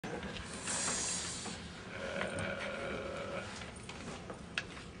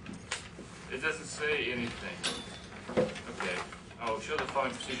it doesn't say anything. Okay. Oh, show the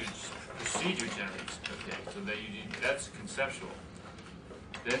following procedure generates. Okay, so that's conceptual.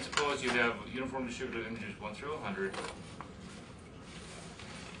 Then suppose you have uniform distributed integers 1 through 100.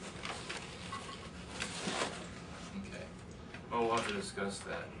 Okay. Well, we'll have to discuss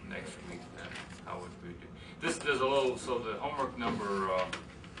that next week then. How would we do? There's a little, so the homework number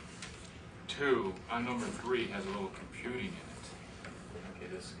 2 on number 3 has a little computing in it. Okay,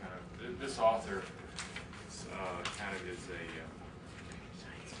 this author kind of is a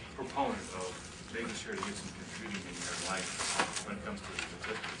proponent of making sure to get some computing in your life when it comes to the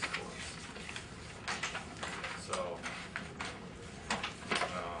statistics course. So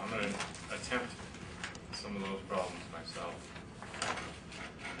I'm going to attempt some of those problems myself.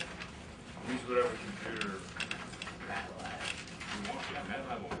 Use whatever computer MATLAB you want. Yeah,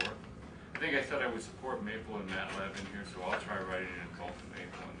 MATLAB will work. I think I said I would support Maple and MATLAB in here, so I'll try writing it in both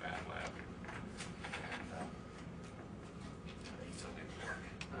Maple and MATLAB.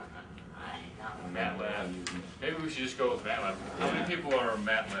 MATLAB. Maybe we should just go with MATLAB. How many people are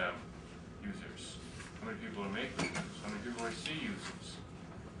MATLAB users? How many people are Maple users? How many people are C users?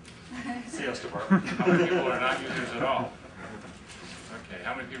 CS department. How many people are not users at all? Okay,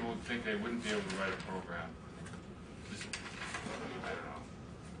 how many people would think they wouldn't be able to write a program? I don't know.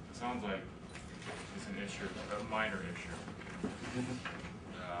 It sounds like it's an issue, a minor issue.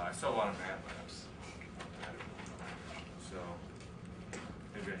 I saw a lot of MATLABs. So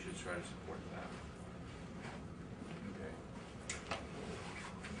maybe I should try to support that. Okay.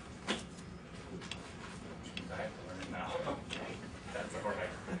 I have to learn it now. Okay. That's all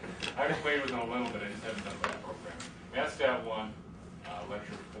right. I just played with it a little bit. I just haven't done that program. MathStat 1,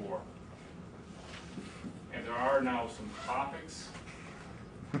 lecture 4. And there are now some topics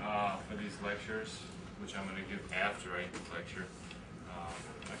for these lectures, which I'm going to give after I lecture.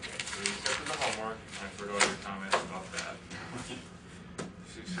 Okay, so you set to the homework. I've heard all your comments about that.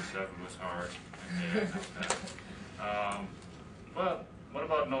 67 was hard. Okay, I know that. Well, what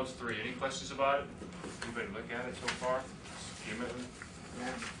about notes 3? Any questions about it? Anybody look at it so far? Skim it? Yeah.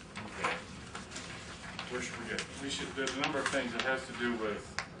 Okay. Where should we get? There's a number of things that has to do with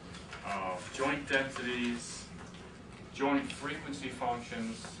joint densities, joint frequency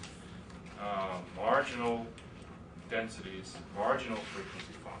functions, marginal densities, marginal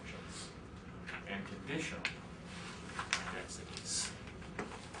frequency functions, and conditional densities.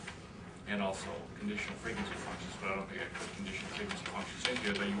 And also conditional frequency functions, but I don't think I put conditional frequency functions in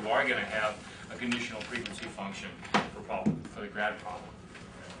here, but you are going to have a conditional frequency function for the grad problem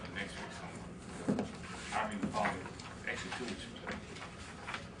next week's homework. I mean, actually 2 weeks from today.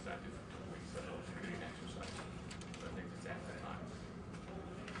 It's not due for 2 weeks, so it'll be an exercise. But I think it's at that time.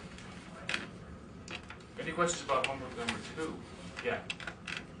 Any questions about homework number 2? Yeah.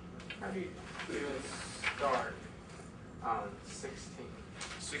 How do you start on 16?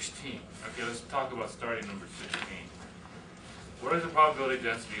 16. Okay, let's talk about starting number 16. What is the probability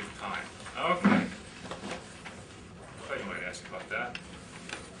density of time? Okay. I thought you might ask about that.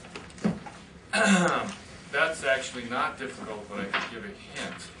 That's actually not difficult, but I can give a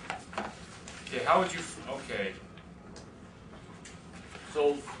hint. Okay, how would you, okay.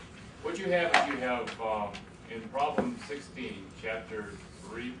 So, what you have is you have, in problem 16, chapter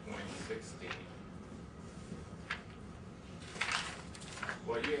 3.16,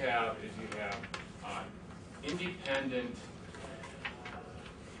 what you have is you have independent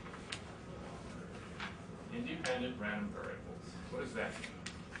random variables. What does that mean?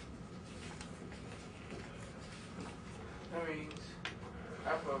 That means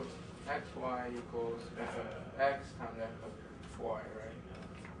f of xy equals f of x times f of y, right?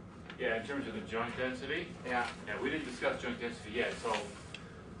 Yeah, in terms of the joint density? Yeah. Yeah, we didn't discuss joint density yet, so,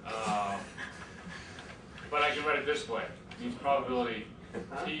 but I can write it this way. It means probability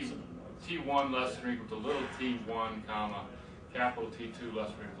t1 less than or equal to little t1, comma, capital T2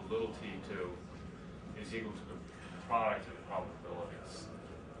 less than or equal to little t2 is equal to the product of the probabilities.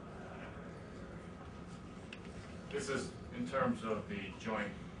 This is in terms of the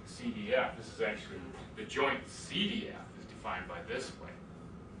joint CDF. This is actually, the joint CDF is defined by this way.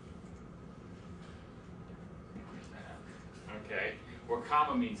 Okay, where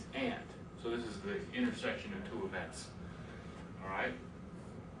comma means and. So this is the intersection of 2 events. All right?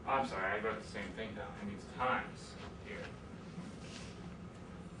 I'm sorry, I wrote the same thing down. It means times here.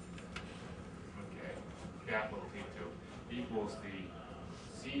 Okay, capital T2 equals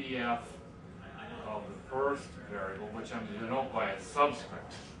the CDF of the first variable, which I'm going to denote by a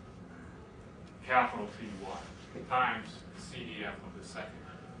subscript, capital T1, times the CDF of the second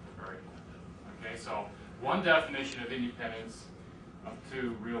variable. Okay, so one definition of independence of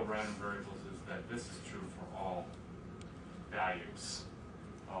 2 real random variables is that this is true for all values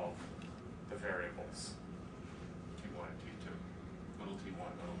of the variables t1 and t2, little t1,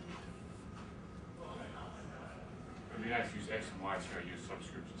 little t2. It would be nice to use x and y, so I use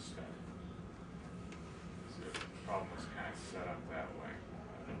subscripts instead. So the problem was kind of set up that way.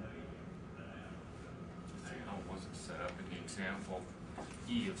 Let's see, how was it set up in the example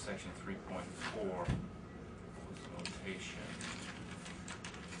E of section 3.4 was notation.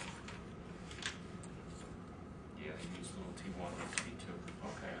 Yeah, they use little t1, little t2.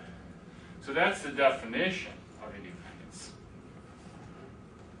 Okay. So that's the definition of independence.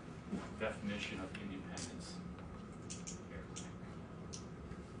 Definition of independence.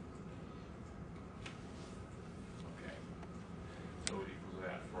 Okay. So it equals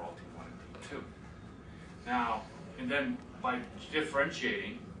that for all t1 and t2. Now, and then by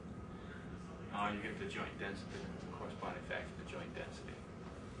differentiating, you get the joint density, the corresponding factor of the joint density.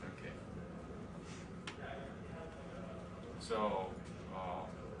 Okay. So,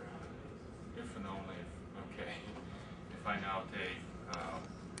 if and only if, okay, if I now take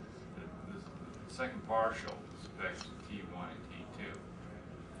the second partial with respect to t1 and t2,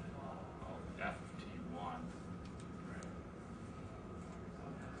 f of t1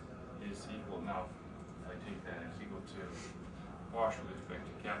 is equal, now if I take that, it's equal to partial with respect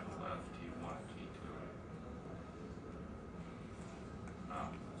to capital F t1 and t2.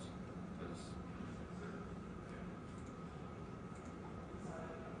 This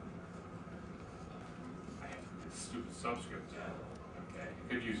I have this stupid subscript. Okay, you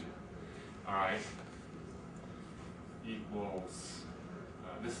could use it. All right. Equals.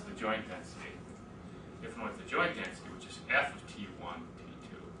 This is the joint density. If and with the joint density, which is f of t1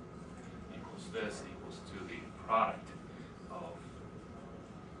 t2, equals this equals to the product of.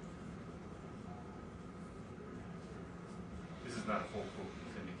 This is not a full proof.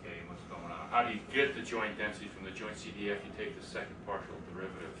 It's indicating what's going on. How do you get the joint density from the joint CDF? You take the second partial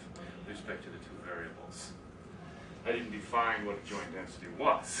derivative with respect to the two variables. I didn't define what a joint density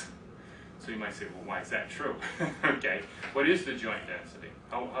was. So you might say, well, why is that true? Okay, what is the joint density?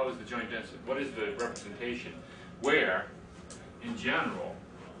 How is the joint density? What is the representation? Where, in general,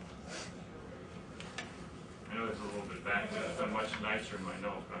 I know there's a little bit back, it's done much nicer in my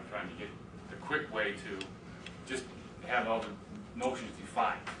notes, but I'm trying to get the quick way to just have all the notions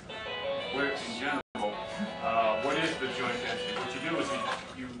defined. Where, in general, what is the joint density? What you do is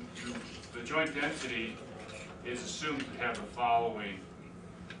the joint density is assumed to have the following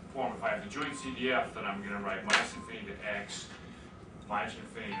form. If I have the joint CDF, then I'm going to write minus infinity to x, minus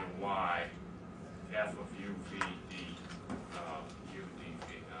infinity to y, f of u v d u d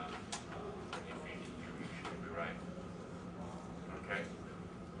v infinity u should be right. Okay.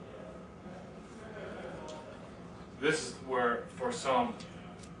 This is where, for some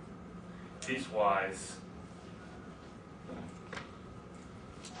piecewise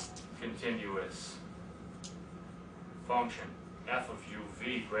continuous function, f of u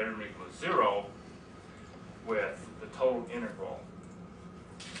v greater than or equal to 0 with the total integral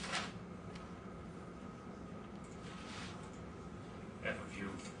f of u u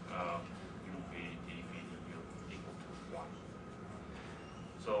v dv du equal to 1.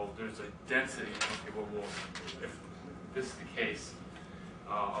 So there's a density, okay, well, if this is the case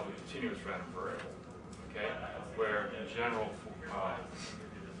of a continuous random variable, okay, where in general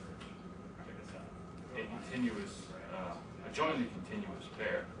a continuous, a jointly continuous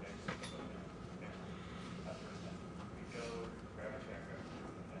pair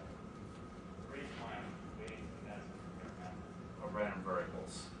of random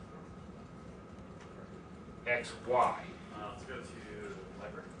variables x, y Let's go to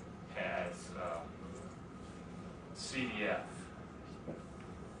library. has CDF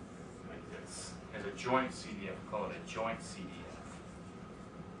like this, as a joint CDF, we call it a joint CDF.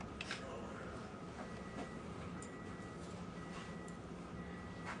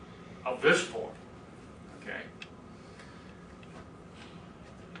 Of this form, okay?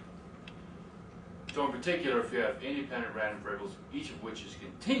 So in particular, if you have independent random variables, each of which is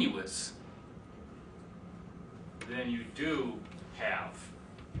continuous, then you do have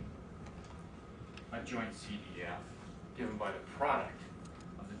a joint CDF given by the product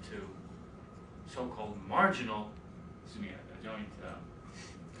of the two so-called marginal, excuse me, a joint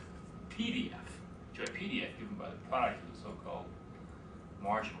PDF. Joint PDF given by the product of the so-called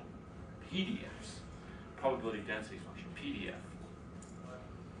marginal PDFs, probability density function, PDF.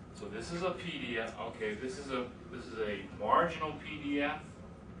 So this is a PDF, okay, this is a marginal PDF.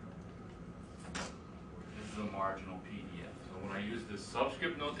 This is a marginal PDF. So when I use this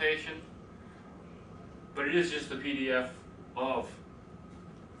subscript notation, but it is just the PDF of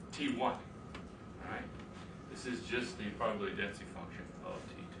T1. Right? This is just the probability density function of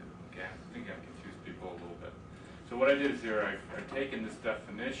T2. Okay, I think I've confused people a little bit. So what I did is here, I've taken this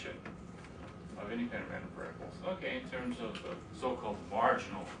definition of any kind of random variables. Okay, in terms of the so-called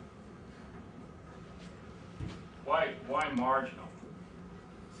marginal. Why marginal?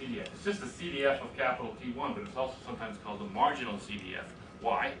 CDF. It's just the CDF of capital T1, but it's also sometimes called the marginal CDF.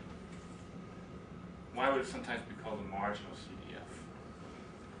 Why? Why would it sometimes be called the marginal CDF?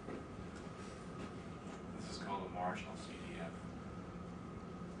 This is called the marginal CDF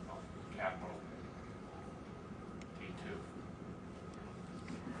of capital T2.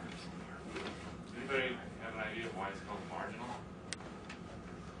 Anybody have an idea of why it's called marginal?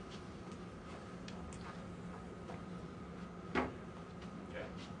 Okay.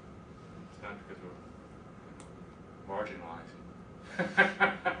 It's not because we're marginalizing.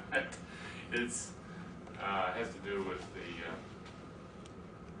 It's has to do with the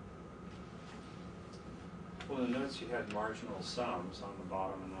Well, in the notes you had marginal sums on the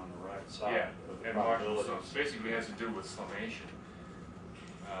bottom and on the right side. yeah, of the and marginal probabilities. sums. Basically has to do with summation.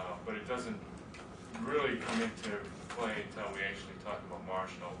 But it doesn't really come into play until we actually talk about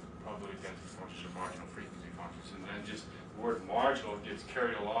marginal probability density functions or marginal frequency functions. And then just the word marginal gets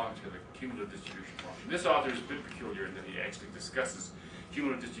carried along to the cumulative distribution function. This author is a bit peculiar in that he actually discusses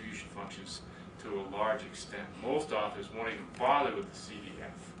cumulative distribution functions to a large extent. Most authors won't even bother with the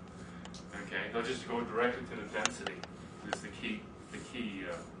CDF. Okay, they'll just go directly to the density. Is the key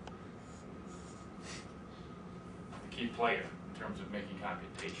player in terms of making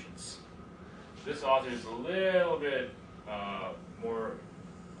computations. This author is a little bit more,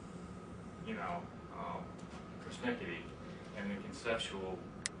 persnickety, and the conceptual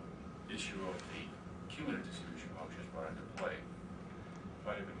issue of the cumulative distribution function is brought into play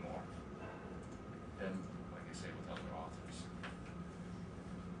quite a bit more than, like I say, with other authors.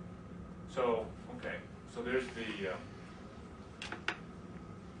 So, okay, so there's the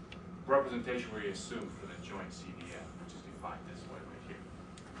representation where you assume for the joint CDF, which is defined this way right here.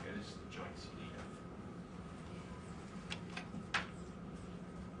 Okay, this is the joint CDF.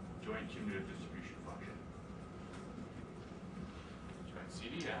 Joint cumulative distribution function. Joint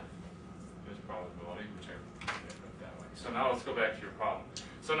CDF. There's probability, which I put that way. So now let's go back to your problem.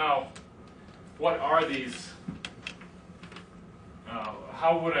 So now, what are these?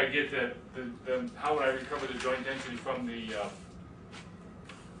 How would I get that? How would I recover the joint density from the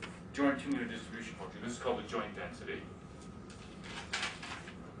joint cumulative distribution function? This is called the joint density.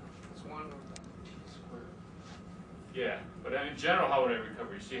 It's 1 over T squared. Yeah, but in general, how would I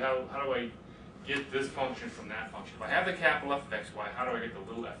recover? You see, how do I get this function from that function? If I have the capital F of x, y, how do I get the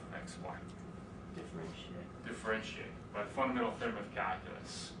little f of x, y? Differentiate by the fundamental theorem of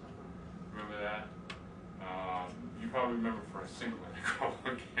calculus. Remember that? You probably remember for a single integral.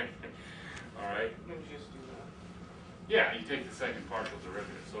 Okay. All right. Let me just do that. Yeah, you take the second partial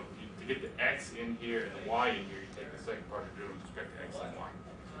derivative. So to get the x in here and the y in here, you take the second partial derivative with respect to x and y.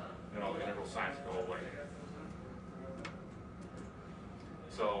 Then all the integral signs go away.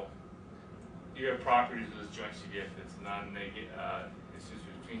 So you have properties of this joint CDF that's non-negative. It's just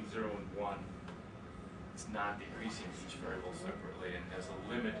between 0 and 1. It's non-decreasing each variable separately and has a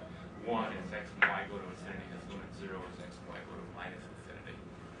limit 1 as x and y go to infinity, has limit 0 as x and y go to minus infinity.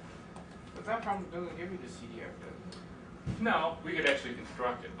 But that problem doesn't give you the CDF, does it? No, we could actually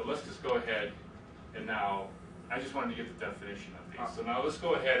construct it, but let's just go ahead and now, I just wanted to get the definition of these. So now let's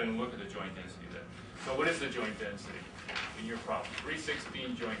go ahead and look at the joint density then. So what is the joint density in your problem?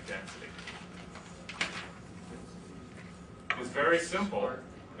 316 joint density. It's very simple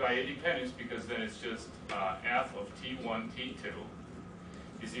by independence because then it's just f of T1, T2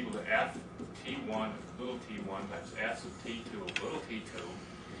 is equal to f of T1 of little t1 times f of T2 of little t2.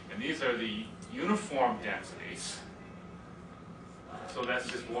 And these are the uniform densities. So that's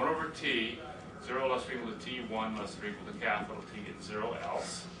just 1 over t, 0 less or equal to t1 less or equal to capital T and 0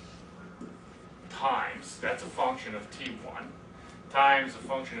 else, times, that's a function of t1, times a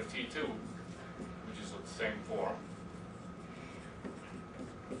function of t2, which is the same form.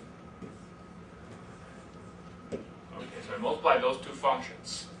 Okay, so I multiply those two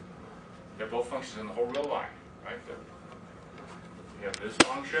functions. They're both functions in the whole real line, right? You have this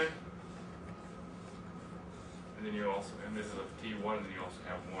function, and then you also, and this is of t1, and then you also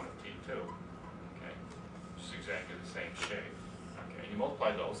have 1 of t2, okay? Which is exactly the same shape. Okay, you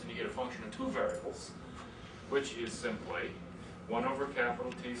multiply those, and you get a function of two variables, which is simply 1 over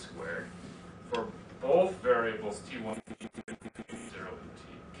capital T squared for both variables t1, t2, t0,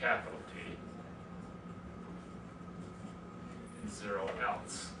 and capital T, and 0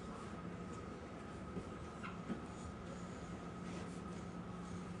 else.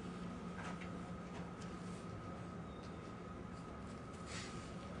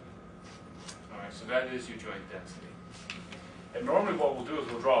 that is your joint density. And normally what we'll do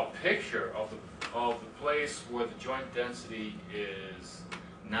is we'll draw a picture of the place where the joint density is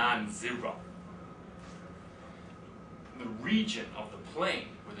non-zero. The region of the plane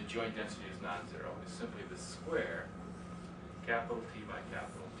where the joint density is non-zero is simply the square, capital T by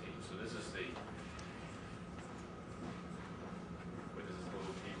capital T. So this is the, where this is the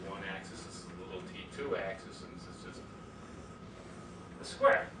little T1 axis, this is the little T2 axis, and this is just the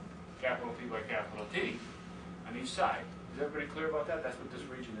square, capital T by capital T on each side. Is everybody clear about that? That's what this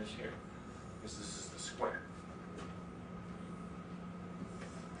region is here. This is the square.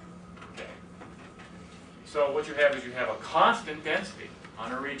 Okay. So what you have is you have a constant density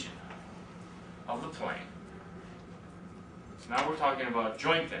on a region of the plane. So now we're talking about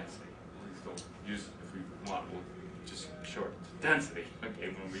joint density. Please don't use it if we want. We'll just short density.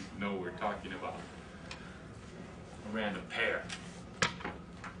 Okay, when we know we're talking about a random pair.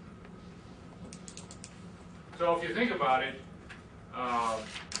 So if you think about it,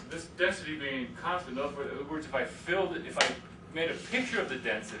 this density being constant, in other words, if I filled it, if I made a picture of the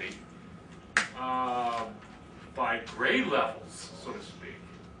density by grade levels, so to speak,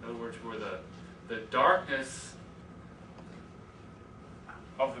 in other words, where the darkness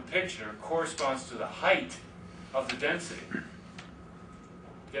of the picture corresponds to the height of the density,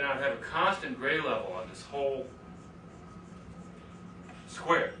 then I'd have a constant grade level on this whole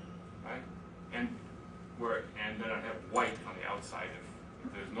square, right? And then I'd have white on the outside.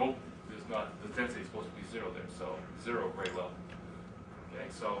 If there's not, the density is supposed to be zero there, so zero grade level. Okay,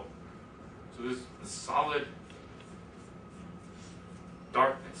 so there's the solid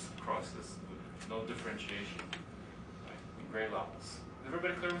darkness across this, no differentiation, right, in grade levels. Is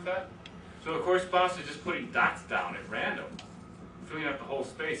everybody clear with that? So it corresponds to just putting dots down at random, filling up the whole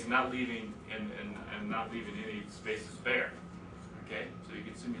space and not leaving and not leaving any spaces bare. Okay, so you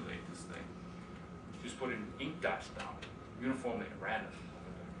can simulate this thing. Just putting ink dots down uniformly at random.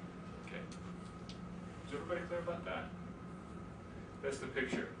 Okay. Is everybody clear about that? That's the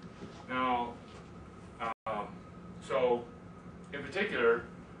picture. Now, so in particular,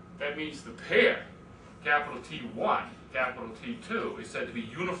 that means the pair, capital T1, capital T2, is said to be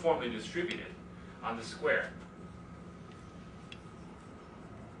uniformly distributed on the square.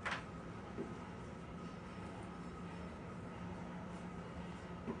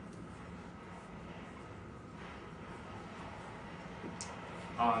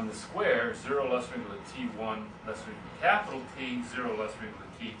 On the square, 0 less than equal to T1 less than equal to capital T, 0 less than equal to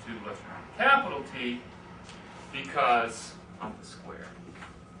T2 less than equal to capital T, because on the square.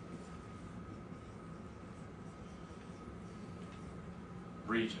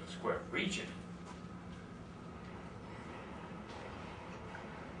 Region, square, region.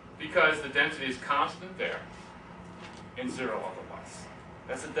 Because the density is constant there and 0 otherwise.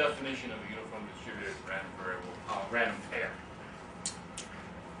 That's the definition of a uniformly distributed random variable, random pair.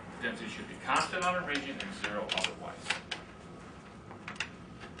 Density should be constant on a region and 0 otherwise.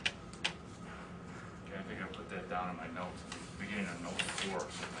 Okay, I think I'll put that down in my notes, beginning of note 4 or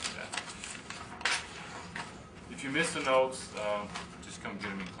something like that. If you miss the notes, just come get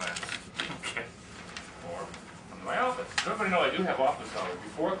them in class. Okay. Or come to my office. Does everybody know I do have office hours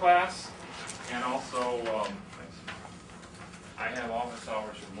before class, and also I have office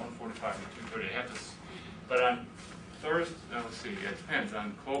hours from 1:45 to 2:30. I have to, but on Thursday, let's see, it depends.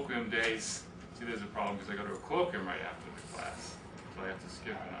 On colloquium days, see, there's a problem because I go to a colloquium right after the class, so I have to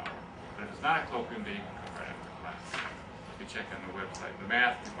skip an hour. But if it's not a colloquium day, you can come right after class. You can check on the website. The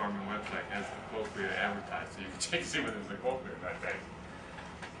math department website has the colloquium advertised, so you can check to see whether there's a colloquium that day.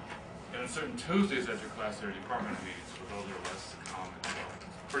 And on certain Tuesdays after class, there are departmental meetings, so those are less common.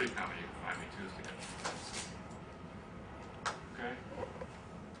 It's pretty common. You can find me Tuesday after class. Okay?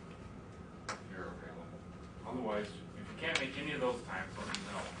 You're available. Otherwise, if you can't make any of those times, let me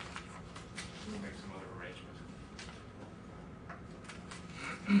know. We'll make some other arrangements.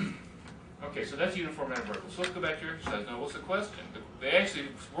 Okay, so that's uniform random variable. So let's go back to your exercise. Now, what's the question? They actually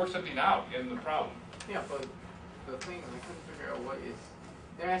work something out in the problem. Yeah, but the thing we couldn't figure out what is.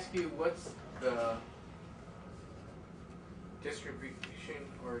 They ask you what's the distribution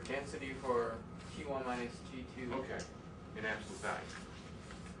or density for T1 minus T2. Okay, in absolute value.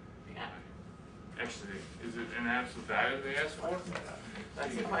 Yeah. Actually, is it an absolute value they ask for?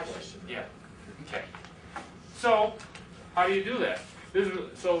 That's the question. Yeah. Okay. So, how do you do that?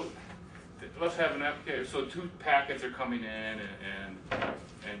 So, let's have an application. So, two packets are coming in,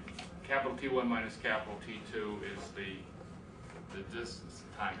 and capital T1 minus capital T2 is the distance,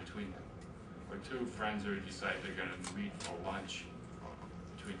 the time between them. Or two friends already decide they're going to meet for lunch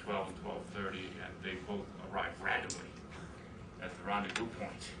between 12 and 12:30, and they both arrive randomly at the rendezvous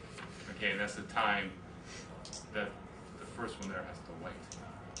point. Okay, and that's the time that the first one there has to wait.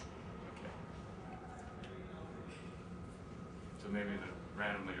 Okay. So maybe the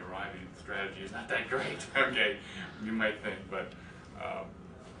randomly arriving strategy is not that great. Okay, you might think, but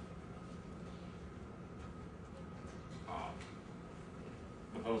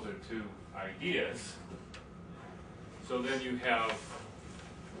those are two ideas. So then you have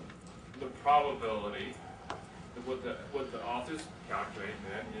the probability. What the authors calculate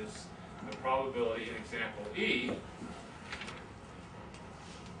then is the probability in example E.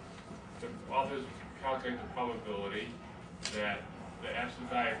 The authors calculate the probability that the absolute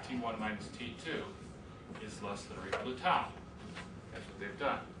value of T1 minus T2 is less than or equal to tau. That's what they've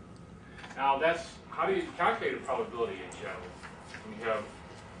done. Now how do you calculate a probability in general when you have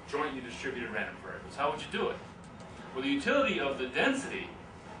jointly distributed random variables? How would you do it? Well, the utility of the density,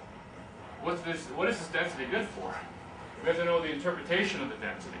 what is this density good for? We have to know the interpretation of the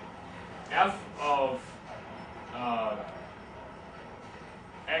density. F of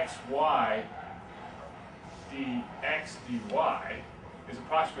xy dx dy is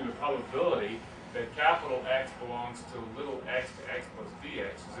approximately the probability that capital X belongs to little x to x plus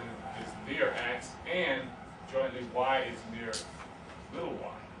dx is near x, and jointly y is near little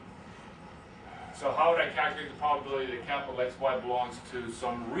y. So how would I calculate the probability that capital XY belongs to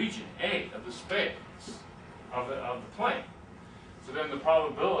some region A of the space, of the plane? So then the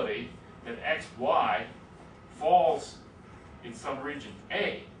probability that XY falls in some region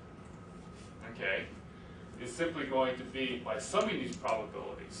A, okay, is simply going to be, by summing these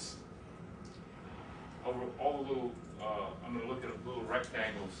probabilities over all the little, I'm going to look at little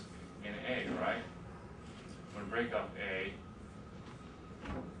rectangles in A, right? I'm going to break up A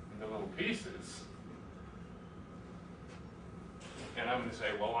into little pieces. And I'm going to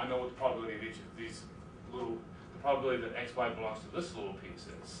say, well, I know what the probability of each of these the probability that xy belongs to this little piece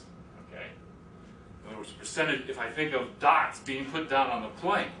is, okay? In other words, percentage, if I think of dots being put down on the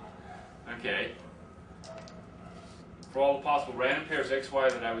plane, okay, for all the possible random pairs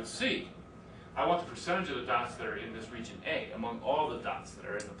xy that I would see, I want the percentage of the dots that are in this region A among all the dots that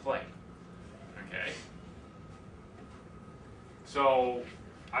are in the plane, okay? So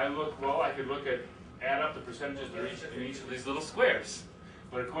I could look at add up the percentages that are in each of these little squares.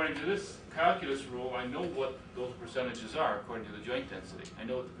 But according to this calculus rule, I know what those percentages are according to the joint density. I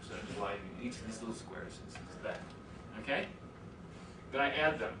know what the percentages lie in each of these little squares is that. Okay? Then I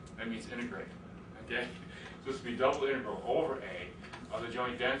add them. That means integrate. Okay? So this would be double integral over A of the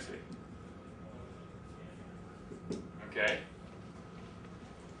joint density. Okay?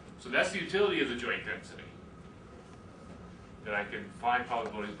 So that's the utility of the joint density. That I can find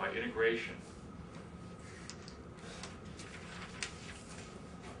probabilities by integration.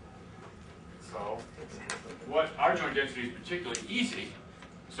 So, our joint density is particularly easy.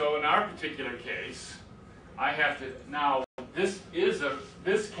 So in our particular case, I have to, now this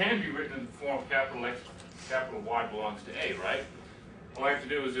can be written in the form of capital X, capital Y belongs to A, right? All I have to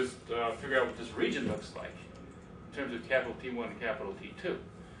do is just figure out what this region looks like in terms of capital T1 and capital T2,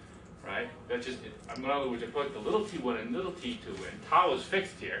 right? That's just, in other words, I put the little t1 and little t2 in. Tau is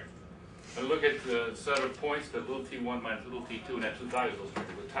fixed here. I look at the set of points that little t1 minus little t2 and absolute values those are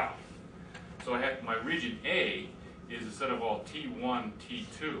with tau. So I have my region A is a set of all t1,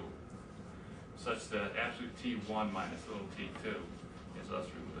 t2, such that absolute t1 minus little t2 is less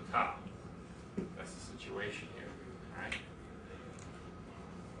than equal to tau. That's the situation here, all right?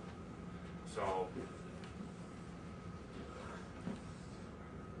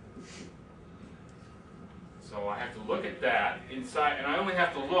 So I have to look at that inside, and I only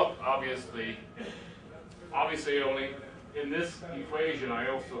have to look, obviously only in this equation, I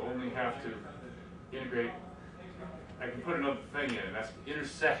also only have to integrate, I can put another thing in, and that's to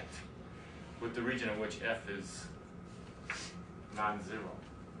intersect with the region in which f is non-zero,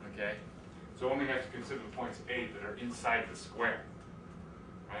 okay? So I only have to consider the points A that are inside the square,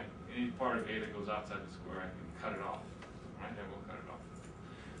 right? Any part of A that goes outside the square, I can cut it off, right? That will cut it off.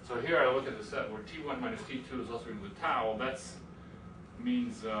 So here I look at the set where t1 minus t2 is also equal to tau. That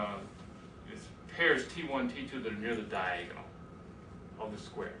means it's pairs t1, t2 that are near the diagonal of the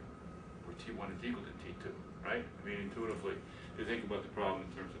square, where t1 is equal to t2, right? I mean, intuitively, if you think about the problem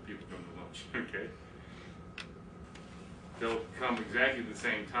in terms of people going to lunch, okay? They'll come exactly at the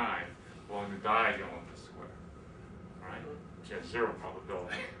same time along the diagonal of the square, right? Which has zero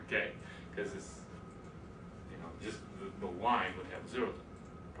probability, okay? Because it's, you know, just the line would have zero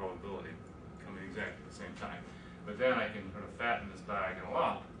probability coming exactly at the same time. But then I can sort of fatten this diagonal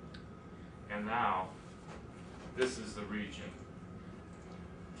up, and now this is the region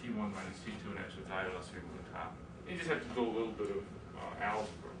t1 minus t2 and absolute value less than equal to tau. You just have to do a little bit of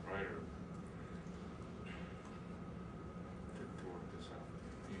algebra, right? Or to work this out.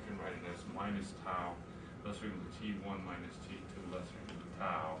 You can write it as minus tau, less or equal to T1 minus T2 less or equal to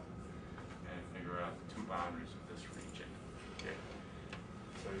tau, and figure out the two boundaries of this region. Okay.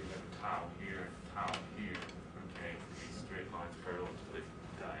 So you have tau here, tau here. Okay, these straight lines parallel to the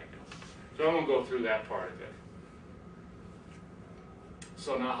diagonal. So I'm going to go through that part of it.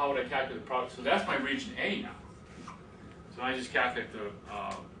 So now how would I calculate the product? So that's my region A now. So I just calculate the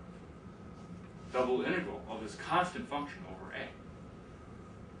double integral of this constant function over A.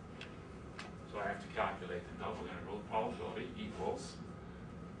 So I have to calculate the double integral probability equals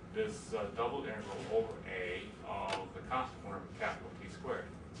this double integral over A of the constant form of capital T squared.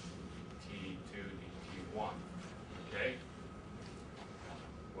 T2 dt1. Okay?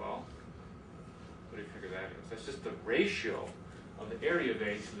 Well, what do you figure that is? That's just the ratio of the area of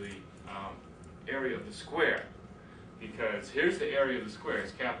A to the area of the square. Because here's the area of the square,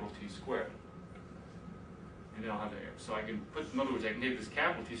 it's capital T squared. And then I'll have the area. So I can put, in other words, I can take this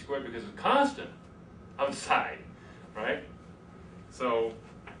capital T squared because it's constant outside, right? So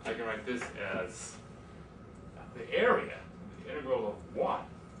I can write this as the area, the integral of 1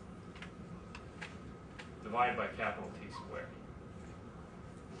 divided by capital T squared.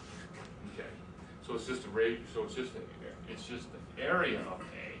 Okay. So it's just the area of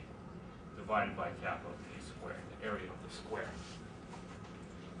A divided by capital T squared, the area of the square.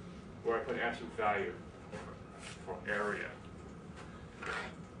 Where I put absolute value for area.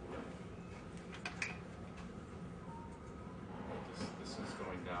 This is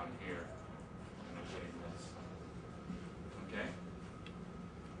going down here, and I'm getting this. Okay?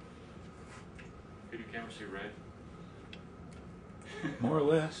 Could you camera see red? More or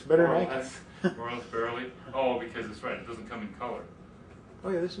less. Better than I can. More or less barely. Oh, because it's right. It doesn't come in color Oh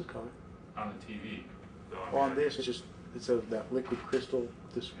yeah, this is color. on the TV. So I'm Well, on gonna- this, it's that liquid crystal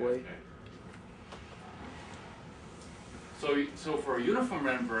display. Okay. So for a uniform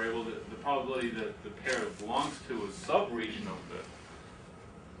random variable, the probability that the pair belongs to a subregion of the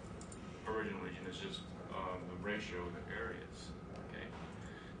original region is just the ratio of the areas. Okay.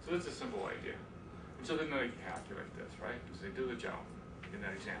 So that's a simple idea. And so then they calculate this, right? Because they do the job in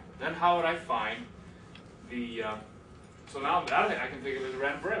that example. Then how would I find the? So now that I can think of it as a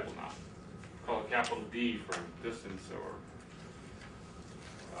random variable now. Call it capital D for distance or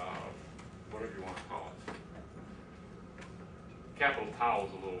whatever you want to call it. Capital tau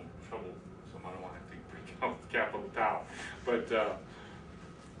is a little troublesome. I don't want to think break out capital tau, but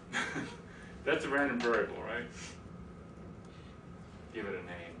that's a random variable, right? Give it a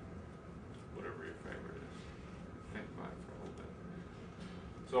name, whatever your favorite is. Think about it for a little bit.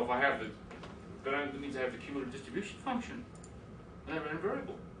 So if I have that means I have the cumulative distribution function and a random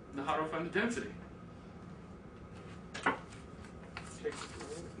variable. Now how do I find the density?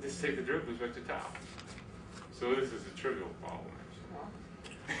 Just take the derivative with respect to tau. So this is a trivial problem.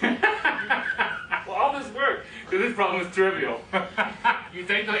 Well, all this work, because this problem is trivial. You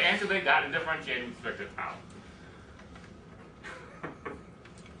take the answer they got and differentiate with respect to tau.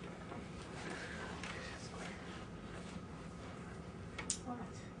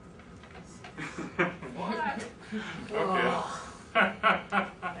 What? Okay.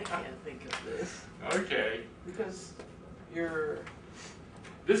 I can't think of this. Okay. Because you're,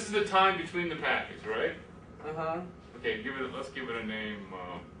 This is the time between the packets, right? uh-huh. Okay, let's give it a name,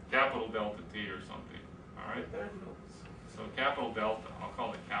 capital delta T or something. All right. So capital delta, I'll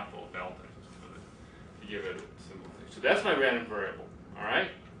call it capital delta just to give it a simple thing. So that's my random variable. All right.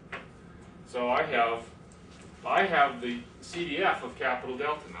 So I have the CDF of capital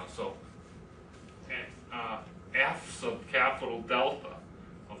delta now. So f sub capital delta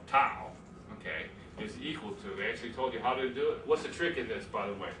of tau, okay, is equal to. They actually told you how to do it. What's the trick in this, by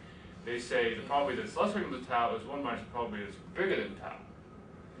the way? They say the probability that's less or equal to tau is 1 minus the probability that's bigger than tau.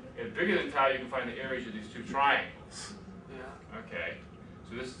 And bigger than tau, you can find the areas of these two triangles. Yeah. Okay,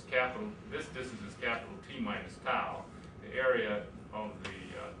 so this is capital. This distance is capital T minus tau. The area of the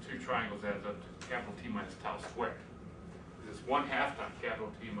two triangles adds up to capital T minus tau squared. This is 1/2 times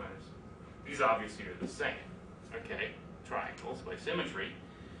capital T minus. These obviously are the same. Okay, triangles by symmetry.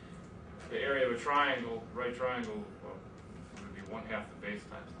 The area of a triangle, right triangle, would be 1/2 the base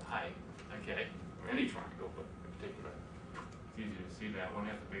times the height. Okay, or any triangle, but in particular, it's easy to see that 1/2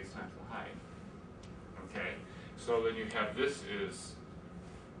 the base times the height. Okay, so then you have this is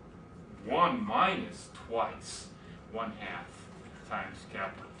 1 minus twice 1/2 times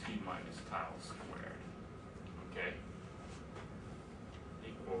capital T minus tau squared. Okay,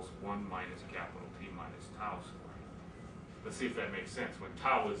 equals 1 minus capital T minus tau squared. Let's see if that makes sense. When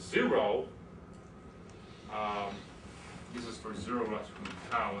tau is 0, This is for 0 less than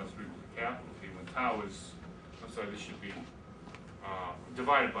tau less than equal to capital T. When tau is, I'm sorry, this should be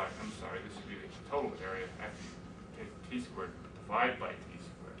divided by, I'm sorry, this should be the total area, actually, take T squared divided by T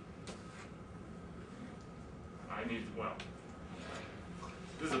squared. I need, well,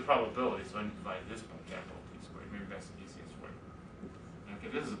 this is a probability, so I need to divide this by capital T squared. Maybe that's the easiest way. Okay,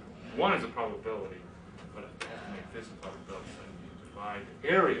 this is, one is a probability, but I have to make this a probability, so I need to divide the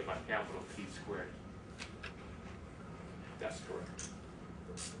area by capital T squared. That's correct.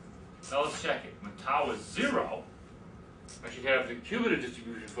 Now let's check it. When tau is 0, I should have the cumulative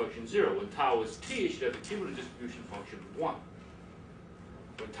distribution function 0. When tau is t, I should have the cumulative distribution function 1.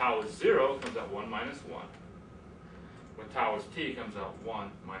 When tau is 0, it comes out 1 minus 1. When tau is t, it comes out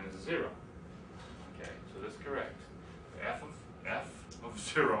 1 minus 0. Okay, so that's correct. F of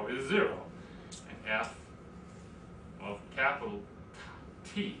 0 is 0. And f of capital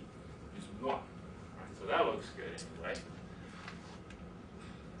T is 1. All right, so that looks good anyway.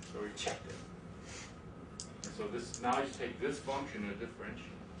 So we checked it. And so this, now I just take this function and differentiate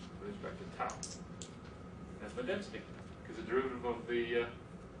with respect to tau. That's my density, because the derivative of the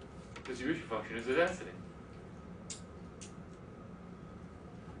distribution function is the density.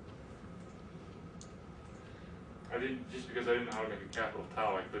 I didn't, just because I didn't know how to make a capital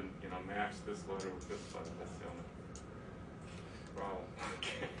tau, I couldn't, match this letter with this letter. That's the only problem.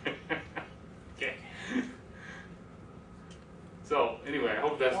 Okay. So anyway, I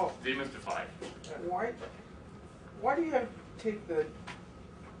hope that's demystified. Why do you have to take the?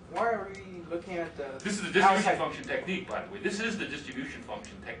 Why are we looking at the? This is the distribution function technique, by the way. This is the distribution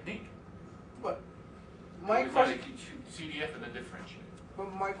function technique. But my we question. find a CDF and then differentiate.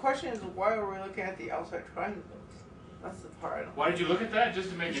 But my question is, why are we looking at the outside triangles? That's the part I don't. Why did you look at that? Just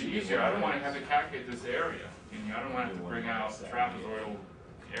to make it easier. I don't want to have to calculate this area. I don't want to have to bring out trapezoidal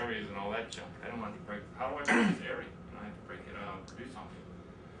areas and all that junk. I don't want to break. How do I break this area? I have to break it out to do something.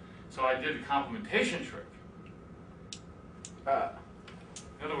 So I did a complementation trick.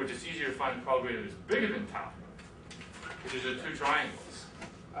 In other words, it's easier to find the probability that is bigger than tau, which is the two triangles.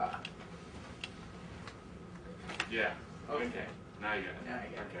 Yeah. Okay. Now you got it. Now I got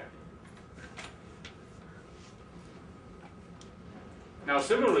it. Okay. Now,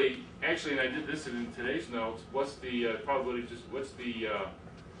 similarly, actually, and I did this in today's notes. What's the probability? What's the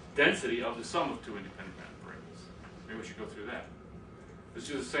density of the sum of two independent random variables? Maybe we should go through that. Let's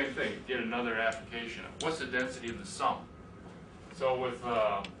do the same thing. Get another application of what's the density of the sum. So with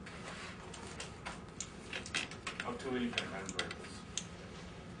of two independent random variables.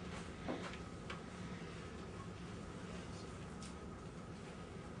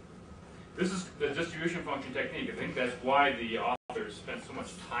 This is the distribution function technique. I think that's why the author spent so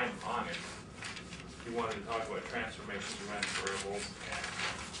much time on it. He wanted to talk about transformations of random variables and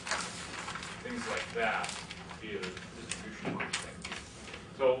things like that via the distribution function technique.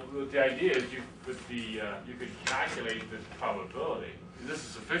 So the idea is you could calculate this probability. This is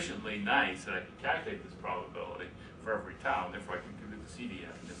sufficiently nice that I can calculate this probability for every tau, and therefore I can compute the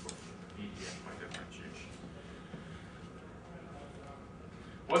CDF and therefore the EDF by differentiation.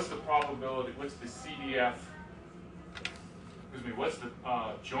 What's the probability? What's the CDF? Excuse me. What's the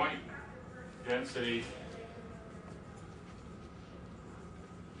joint density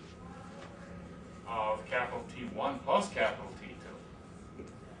of capital T1 plus capital T2?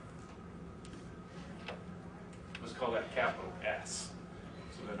 Let's call that capital S,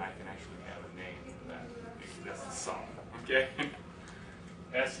 so then I can actually have a name for that. That's the sum. Okay.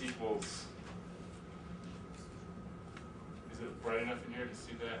 S equals. Is it bright enough in here to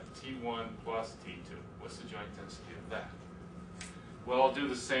see that? T1 plus T2. What's the joint density of that? Well, I'll do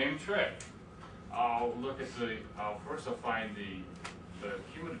the same trick. I'll look at first I'll find the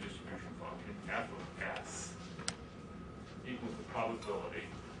cumulative distribution function, f of S, equals the probability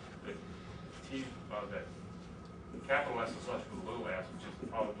that that capital S is less than little s, which is the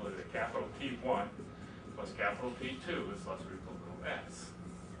probability that capital T1 plus capital T2 is less than or equal to little s.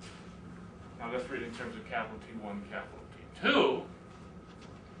 Now let's read it in terms of capital T1 and capital T2,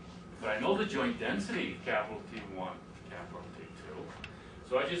 but I know the joint density of capital T1 capital T2,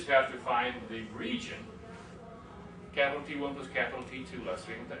 so I just have to find the region capital T1 plus capital T2 less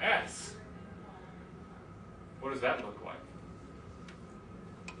than or equal to S. What does that look like?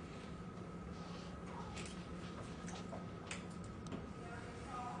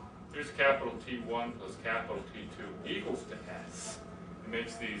 Here's capital T1 plus capital T2 equals to S. It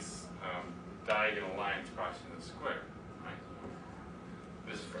makes these diagonal lines crossing the square. Right?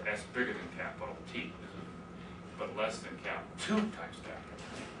 This is for S bigger than capital T, but less than capital 2 times capital T.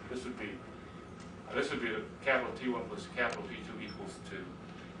 This would be the capital T1 plus capital T2 equals to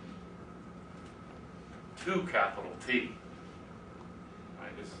 2 capital T.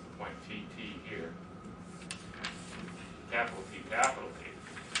 Right, this is the point T here. Capital T, capital T.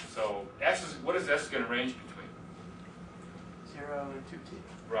 So S is, what is S going to range between? 0 and 2t.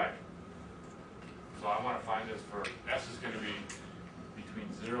 Right. So I want to find this for S is going to be between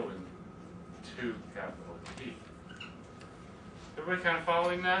 0 and 2 capital T. Everybody kind of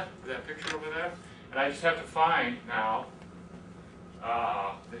following that? That picture over there? And I just have to find now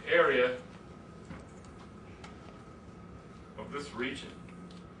the area of this region,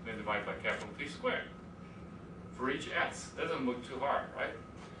 then divide by capital T squared for each S. Doesn't look too hard, right?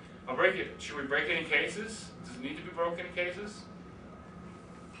 I'll break it. Should we break it in cases? Does it need to be broken in cases?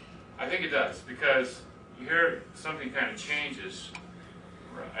 I think it does, because here something kind of changes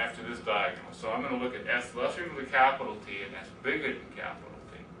after this diagonal. So I'm going to look at S lesser than the capital T and S bigger than capital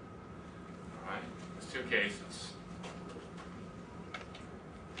T. All right? There's 2 cases.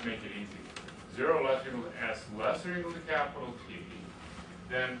 Make it easy. 0 less equal to S lesser equal to capital T.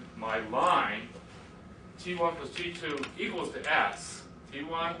 Then my line, T1 plus T2 equals to S.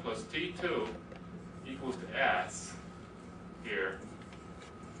 T1 plus T2 equals to S here.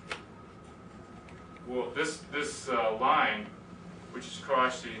 Well, this line, which is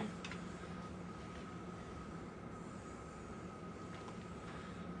crossing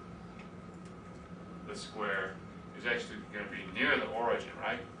the square, is actually going to be near the origin,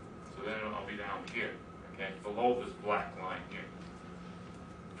 right? So then I'll be down here, okay, below this black line here,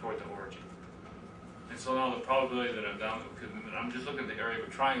 toward the origin. And so now the probability that I'm down, because I'm just looking at the area of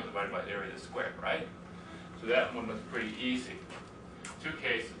a triangle divided by the area of the square, right? So that one looks pretty easy. 2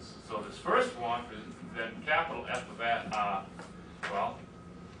 cases. So this first one is then capital F of that, well,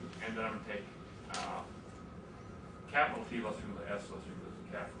 and then I'm going to take capital T less equal to S less equal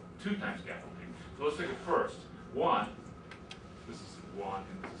to capital, 2 times capital T. So let's take it first. 1, this is 1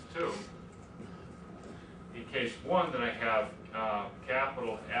 and this is 2. In case 1, then I have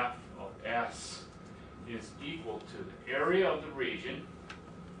capital F of S is equal to the area of the region.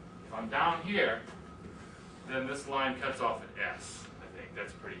 If I'm down here, then this line cuts off at S. I think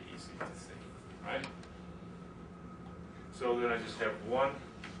that's pretty easy to see, right? So then I just have 1/2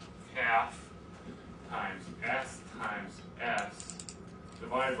 times S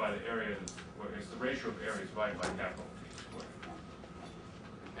divided by the area, well, it's the ratio of areas divided by capital T squared.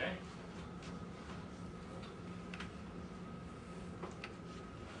 Okay?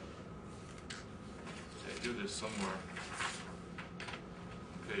 I do this somewhere.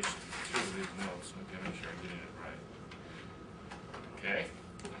 Page 2 of these notes. Okay, make sure I'm getting it right. Okay?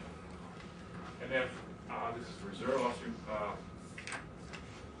 And then this is for 0 less equal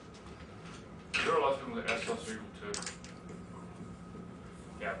to S less equal to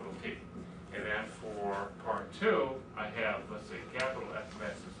capital T. And then for part 2, I have, let's say, capital F of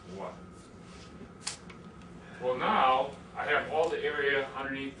S is what? Well, now I have all the area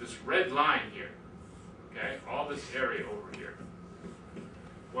underneath this red line here. Okay, all this area over here.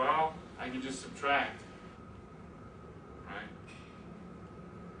 Well, I can just subtract, right?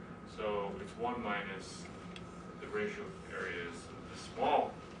 So it's 1 minus the ratio of areas of the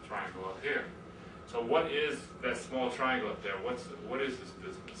small triangle up here. So what is that small triangle up there? What is this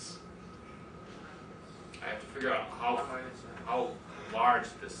business? I have to figure out 1 minus S. how large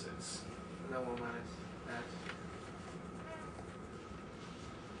this is. No, 1 minus S.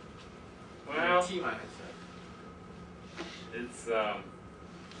 Well, T minus S. it's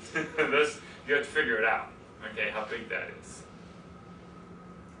this, you have to figure it out. Okay, how big that is.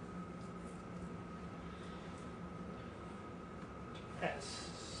 S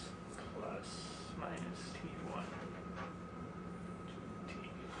plus minus T1 to T.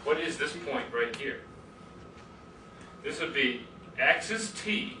 What is this point right here? This would be X is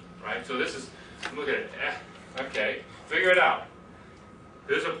T, right? So this is, look at it. Okay, figure it out.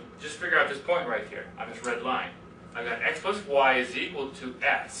 Just figure out this point right here on this red line. I've got X plus Y is equal to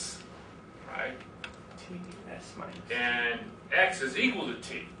S, right? T S minus. And X is equal to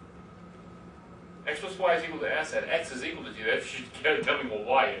T. X plus Y is equal to S, and X is equal to T. That should tell me what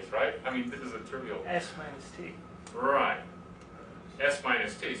Y is, right? I mean, this is a trivial. S minus T. Right. S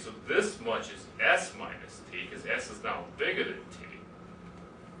minus T. So this much is S minus T, because S is now bigger than T.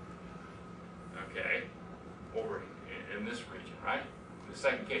 Okay? Over in this region, right? In the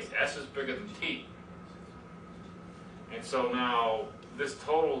second case, S is bigger than T. And so now this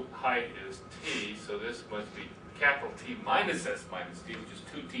total height is T, so this must be capital T minus S minus T, which is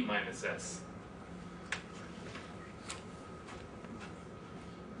 2T minus S.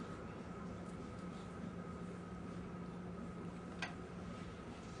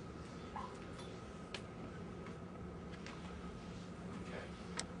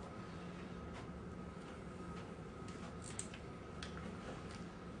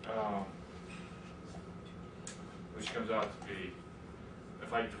 out to be,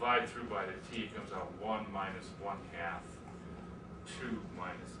 if I divide through by the t, it comes out 1 minus 1/2, 2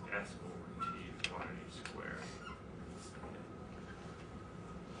 minus s over t quantity squared.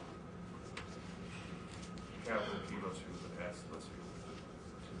 Capital T less equal to s less equal to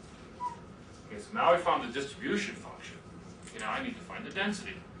 2. Okay, so now I found the distribution function. Okay, now I need to find the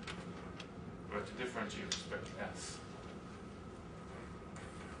density. We have to differentiate with respect to s.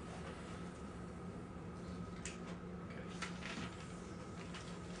 Okay.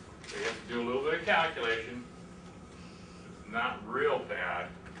 So you have to do a little bit of calculation. It's not real bad.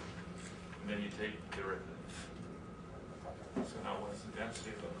 And then you take the derivative. So now what does the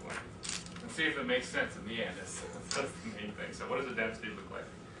density look like? And see if it makes sense in the end. That's the main thing. So what does the density look like?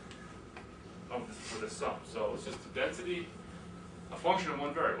 For the sum. So it's just the density, a function of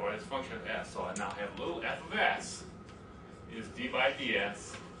one variable, right? It's a function of s. So I now have a little f of s is d by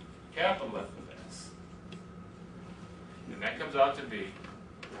ds, capital F of s. And that comes out to be,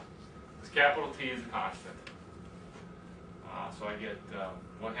 this capital T is a constant. So I get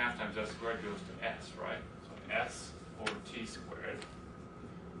 1/2 times s squared goes to s, right? So s over t squared,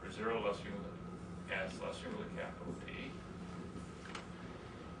 or 0 less equal to s less equal to capital T.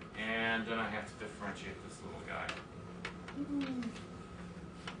 And then I have to differentiate this little guy.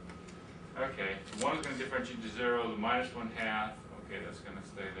 Okay, so 1 is going to differentiate to 0, the minus 1/2, okay, that's going to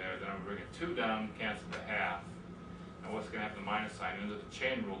stay there. Then I'm bringing 2 down, cancel the half. And what's going to have the minus sign? Under the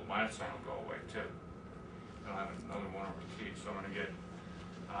chain rule, the minus sign will go away too. I'll have another 1 over t, so I'm going to get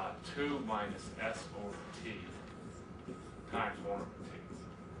 2 minus s over t times 1 over t.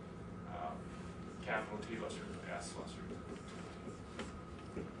 Capital T less equal to s less equal to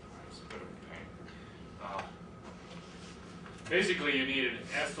t. It's a bit of a pain. Basically, you need an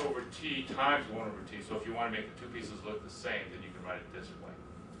s over t times 1 over t. So if you want to make the two pieces look the same, then you can write it this way.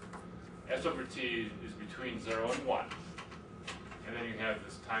 S over t is between 0 and 1. And then you have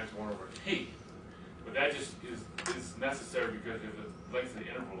this times 1 over t. But that just is necessary because if the length of the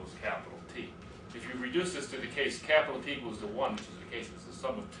interval is capital T. If you reduce this to the case capital T equals to 1, which is the case, it's the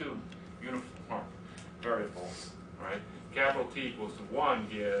sum of two uniform variables, right? Capital T equals to 1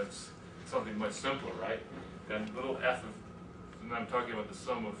 gives something much simpler, right? Then little f of, and I'm talking about the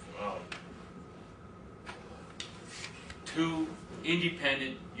sum of two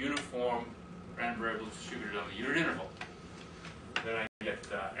independent uniform random variables distributed on the unit interval. Then I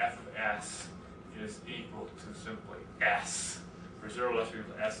get f of s is equal to simply s for 0 less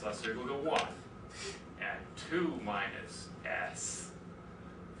equal to s less equal to 1, and 2 minus s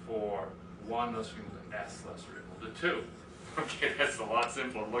for 1 less equal to s less equal to 2. Okay, that's a lot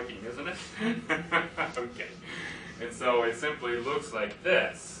simpler looking, isn't it? Okay, and so it simply looks like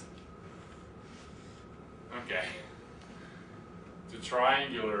this. Okay, it's a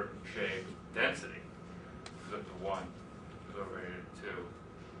triangular shaped density. Goes up to 1, goes over here to 2.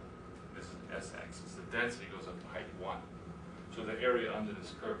 This is the s-axis. The density goes up to height 1. So the area under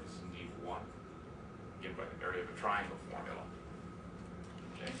this curve is indeed 1, given by the area of a triangle formula.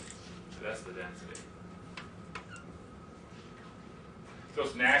 Okay, so that's the density. So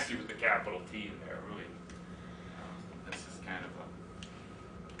it's nasty with the capital T in there, really. This is kind of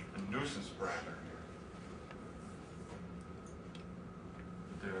a nuisance parameter here.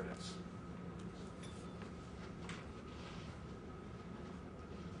 But there it is.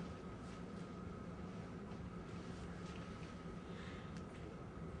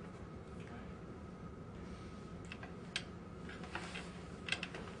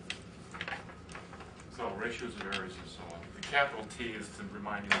 So ratios of areas and so on. The capital T is to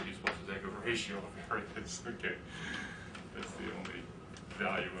remind you that you're supposed to take a ratio of areas. Okay, that's the only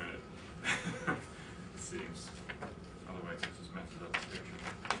value in it. It seems. Otherwise, it just messes up the picture.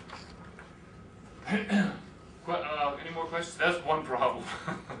 Any more questions? That's one problem,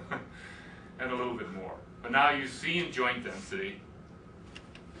 and a little bit more. But now you've seen joint density,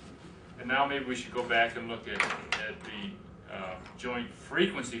 and now maybe we should go back and look at the joint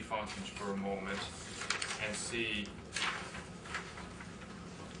frequency functions for a moment and see.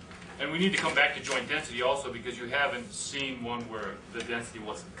 And we need to come back to joint density also because you haven't seen one where the density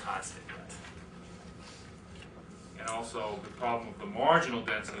wasn't constant yet. And also the problem of the marginal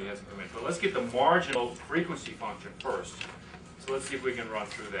density hasn't come in. But let's get the marginal frequency function first. So let's see if we can run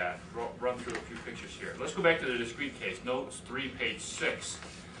through that. Run through a few pictures here. Let's go back to the discrete case. Notes 3, page 6.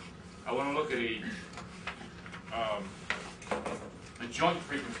 I want to look at the joint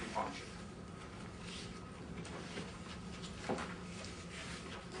frequency function.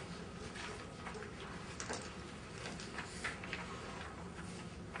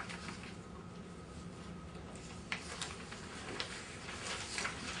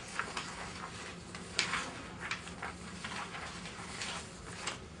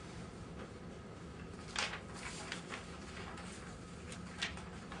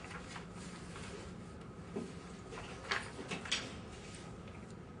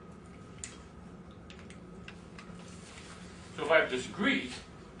 I have discrete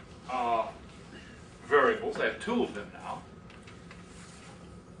variables, I have two of them now,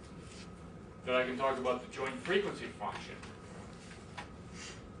 then I can talk about the joint frequency function.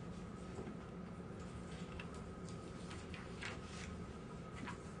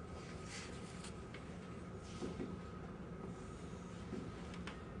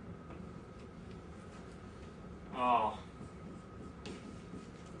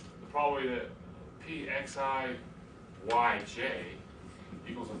 The probability that Pxi yj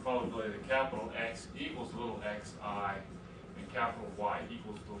equals the probability that capital X equals little xi and capital Y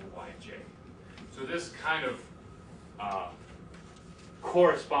equals little yj. So this kind of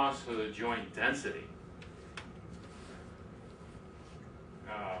corresponds to the joint density.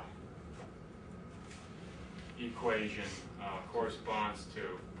 Equation corresponds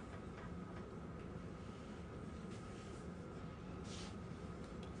to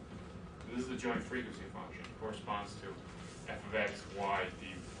this is the joint frequency function, corresponds to f of x, y,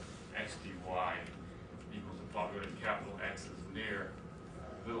 x dy equals the probability that capital X is near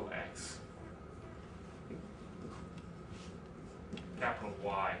little x. Capital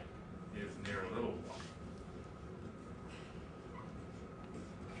Y is near little y.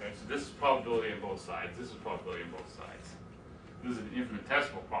 Okay, so this is probability on both sides. This is probability on both sides. This is an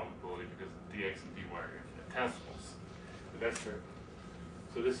infinitesimal probability because dx and dy are infinitesimals. But that's true.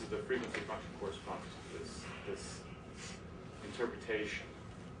 So this is the frequency function corresponds to this interpretation.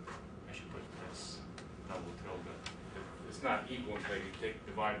 I should put this double tilde. It's not equal until you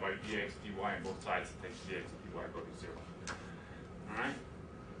divide by dx, dy on both sides and take dx and dy go to 0. All right.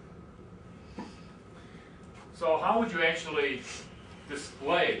 So how would you actually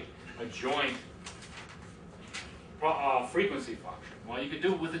display a joint frequency function? Well, you could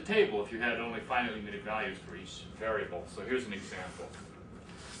do it with a table if you had only finitely limited values for each variable. So here's an example.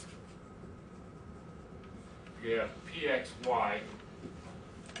 You have Pxy,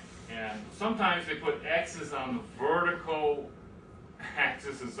 and sometimes they put x's on the vertical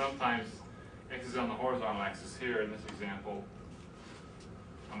axis and sometimes x's on the horizontal axis. Here in this example,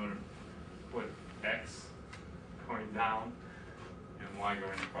 I'm going to put x going down and y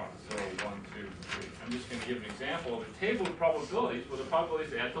going across. So 1, 2, 3. I'm just going to give an example of a table of probabilities where the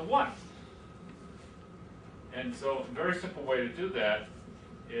probabilities add to 1. And so a very simple way to do that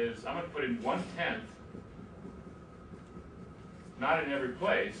is I'm going to put in 1/10, not in every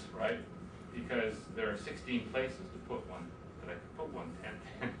place, right? Because there are 16 places to put one, but I can put 1/10.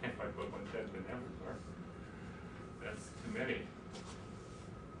 If I put 1/10 in everywhere, that's too many.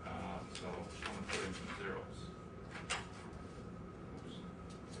 So I'm going to put in some zeros. Oops.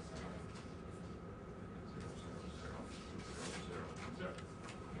 0, 0, 0, 0, 0.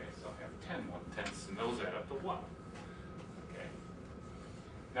 Okay, so I have 10 1/10ths, and those add up to 1. Okay.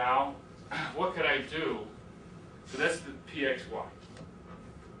 Now, what could I do? So that's the Pxy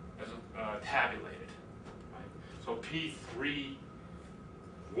as tabulated. Right? So P3,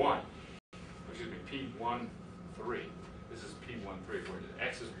 1, excuse me, P1, 3. This is P1, 3, where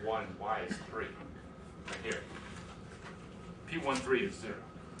x is 1 and y is 3. Right here. P1, 3 is 0.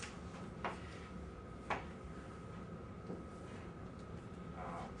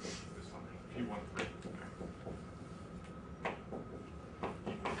 This one, P1, 3.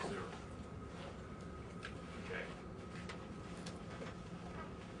 Equals 0. Okay.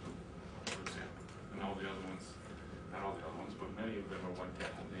 For example. And all the other ones, not all the other ones, but many of them are 1/10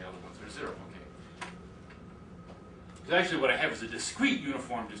 and the other ones are 0. Okay. So actually what I have is a discrete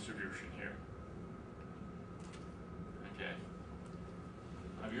uniform distribution here. Okay.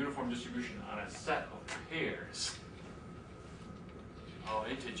 I have a uniform distribution on a set of pairs of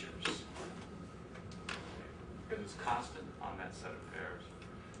integers. Okay. Because it's constant on that set of pairs.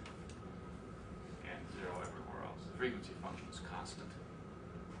 And 0 everywhere else. The frequency function is constant.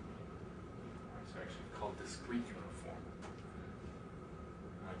 All right, so actually it's called discrete uniform.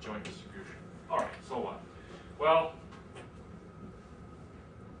 Joint distribution. All right, so what? Well,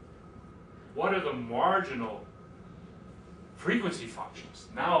 what are the marginal frequency functions?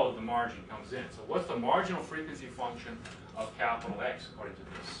 Now the margin comes in. So what's the marginal frequency function of capital X according to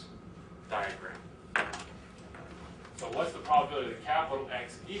this diagram? So what's the probability that capital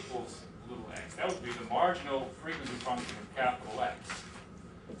X equals little x? That would be the marginal frequency function of capital X.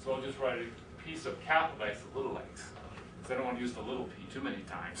 So I'll just write a piece of capital X of little x. Because I don't want to use the little p too many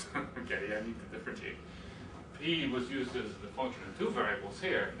times. Okay, I need to differentiate. P was used as the function of 2 variables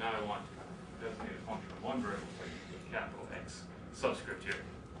here. Now I want to designate a function of 1 variable, so I use the capital X subscript here.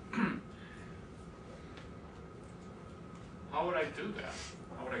 How would I do that?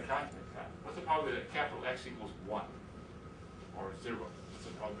 How would I calculate that? What's the probability that capital X equals 1 or 0? What's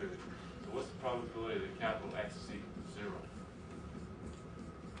the probability? So what's the probability that capital X is equal to 0?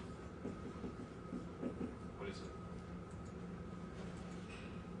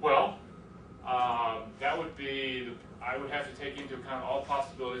 count all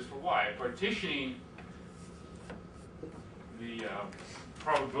possibilities for y. Partitioning the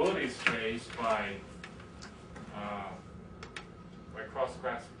probability space by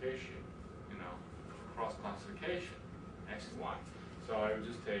cross-classification, cross-classification, x and y. So I would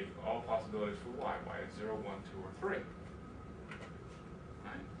just take all possibilities for y is 0, 1, 2, or 3.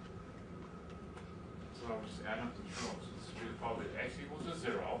 Right? So I would just add up the rows. This is really probably x equals to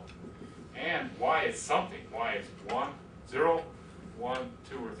 0, and y is something. Y is 1, 0, 1,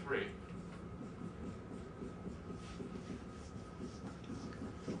 2, or 3.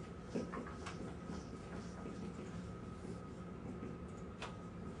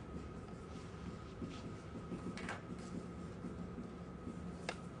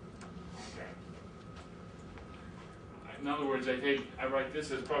 In other words, I write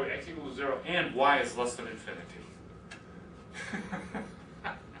this as probably x equals 0 and y is less than infinity.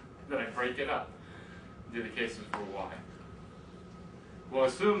 Then I break it up into the cases for y. We'll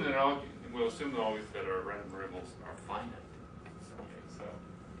assume that always that our random variables are finite. Okay, so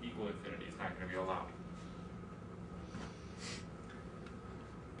equal infinity is not going to be allowed.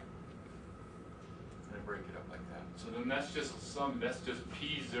 I break it up like that. So then that's just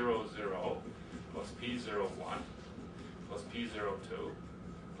p00 plus p01. Plus p02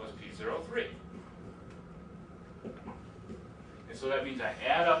 plus p03. And so that means I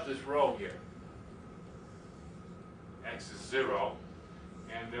add up this row here. X is 0,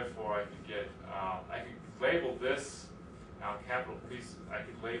 and therefore I could get, I could label this, now capital piece, I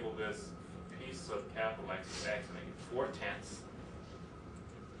could label this piece of capital X as X, and I get 4/10,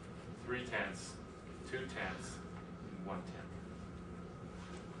 3/10, 2/10, and 1/10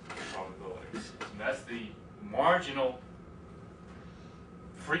 probabilities. And that's the marginal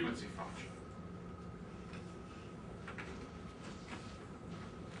frequency function.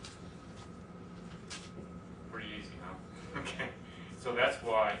 Pretty easy, huh? Okay. So that's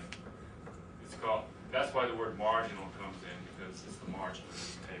why it's called, that's why the word marginal comes in, because it's the margin of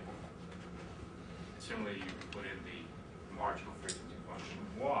this table. Similarly, you can put in the marginal frequency function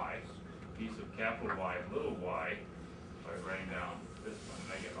y, piece of capital Y of little y, by writing down this one.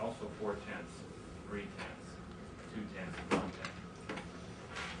 And I get also 4/10, 3/10, 2/10, and 1/10.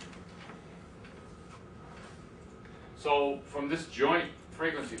 So from this joint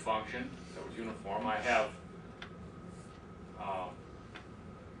frequency function that was uniform, I have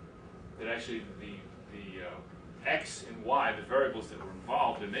that actually the x and y, the variables that were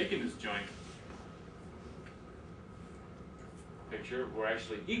involved in making this joint picture, were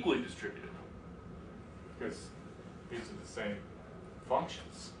actually equally distributed because these are the same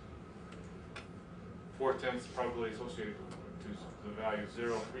functions. 4/10 probably associated with the value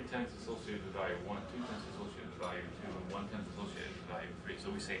 0, 3/10 associated with the value 1, 2/10 associated with the value 2, and 1/10 associated with the value 3. So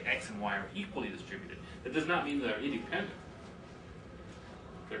we say x and y are equally distributed. That does not mean they're independent.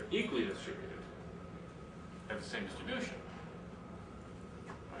 They're equally distributed. They have the same distribution.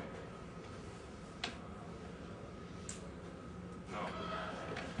 Right? No.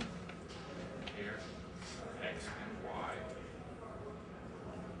 Here, x and y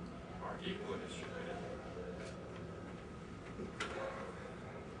are equally distributed.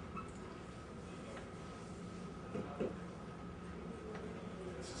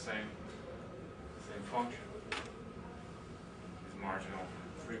 It's the same function. These marginal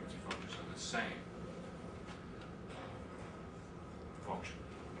frequency functions are the same function.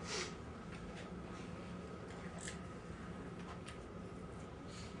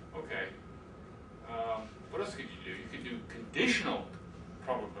 Okay. What else could you do? You could do conditional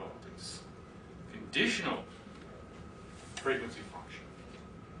probabilities. Conditional frequency function.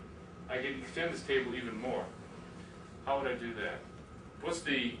 I can extend this table even more. How would I do that? What's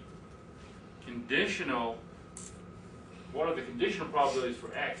the conditional, what are the conditional probabilities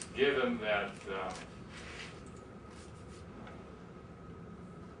for x given that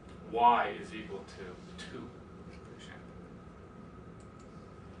y is equal to 2, for example?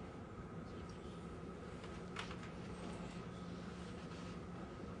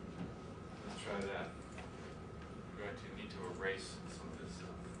 Let's try that. I'm going to need to erase some of this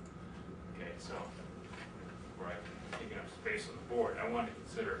stuff. Okay, so where I've taken up space on the board, I want to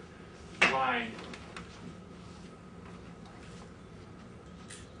consider line.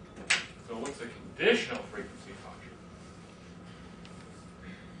 So what's the conditional frequency function?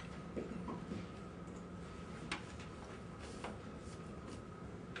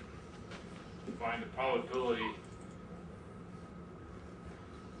 Find the probability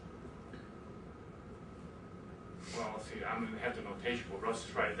well, let's see, I'm going to have the notation, but let's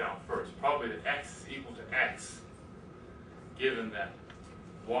just write it down first. Probably that x is equal to x, given that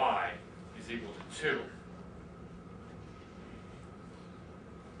y is equal to 2.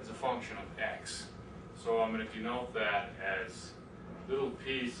 function of x. So I'm going to denote that as little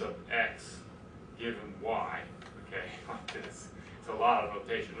piece of x given y, okay, like this. It's a lot of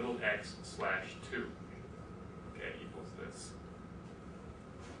notation, little x slash 2, okay, equals this.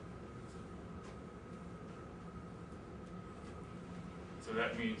 So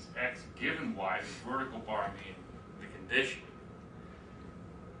that means x given y, the vertical bar means the condition.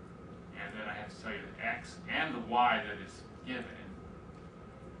 And then I have to tell you the x and the y that is given.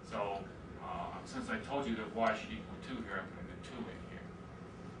 So since I told you that y should equal 2 here, I'm putting a 2 in here.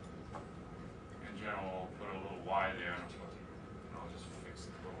 In general, I'll put a little y there, and I'll just fix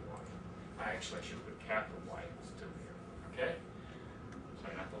the little y. I should put capital Y equals 2 here, okay?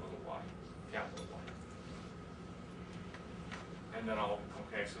 Sorry, not the little y, capital Y. And then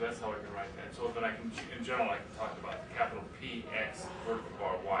okay, so that's how I can write that. So then I can, in general, I can talk about capital Px, vertical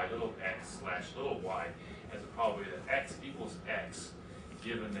bar y, little x slash little y, as a probability that x equals x,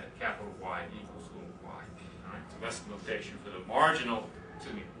 given that capital Y equals little y. All right, so that's the notation for the marginal,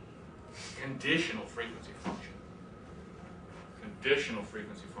 conditional frequency function. Conditional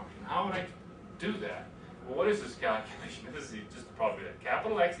frequency function. How would I do that? Well, what is this calculation? This is just the probability that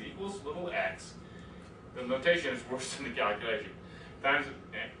capital X equals little x. The notation is worse than the calculation. Times,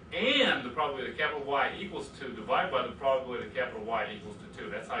 and the probability that capital Y equals 2 divided by the probability that capital Y equals to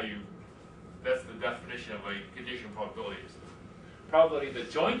 2. That's how you, that's the definition of a conditional probability. Is the probability of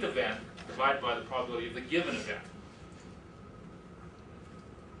the joint event divided by the probability of the given event.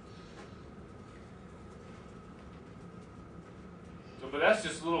 So, but that's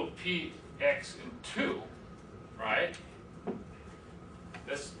just little px in 2, right?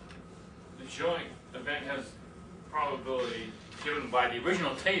 That's the joint event has probability given by the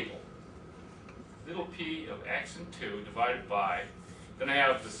original table. Little p of x in 2 divided by, then I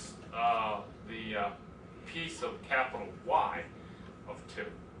have this the piece of capital Y of 2.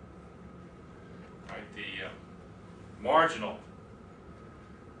 Right, the marginal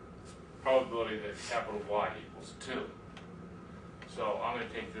probability that capital Y equals 2. So I'm going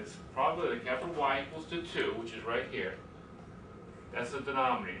to take this probability that capital Y equals to 2, which is right here. That's the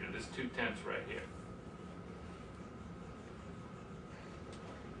denominator, this 2/10 right here.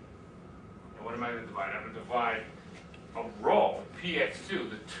 And what am I going to divide? I'm going to divide a row, px2,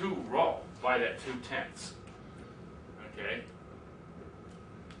 the 2 row, by that 2/10. Okay?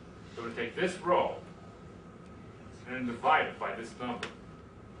 So we take this row and then divide it by this number.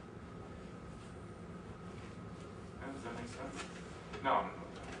 Does that make sense? No. I'm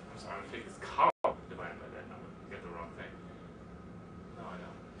sorry, I'm going to take this column divided by that number. You got the wrong thing. No, I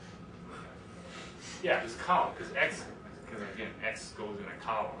don't. Yeah, this column, because x, because again, x goes in a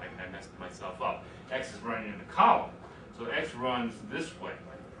column. I messed myself up. X is running in a column. So x runs this way.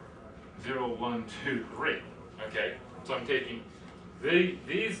 0, 1, 2, 3. Okay? So I'm taking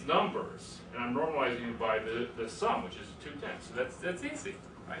these numbers, and I'm normalizing it by the sum, which is 2/10. So that's easy.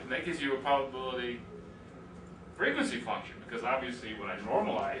 Right? And that gives you a probability frequency function, because obviously when I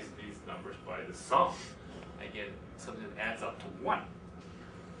normalize these numbers by the sum, I get something that adds up to 1.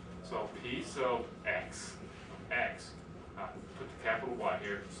 So p so x, put the capital Y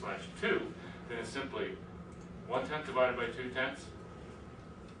here, slash 2, then it's simply 1/10 divided by 2/10,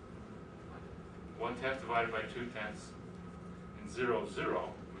 1/10 divided by 2/10, and 0,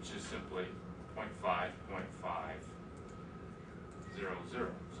 0, which is simply 0.5, 0.5, 0, 0.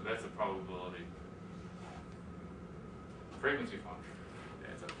 So that's the probability frequency function. It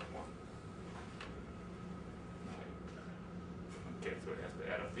adds up to 1. Okay, so it has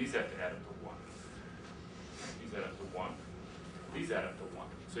to add up. These have to add up to 1. These add up to 1. These add up to 1.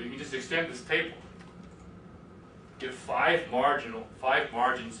 So you can just extend this table. Get 5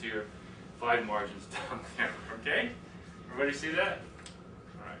 margins here, 5 margins down there. Okay? Everybody see that?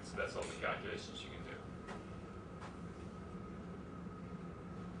 All right, so that's all the calculations you can do.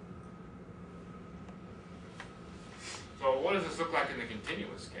 So what does this look like in the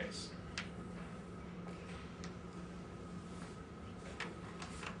continuous case?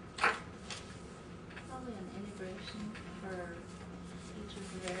 Probably an integration for each of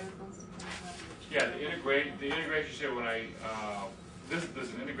the variables depending on which. Yeah, the integration here when there's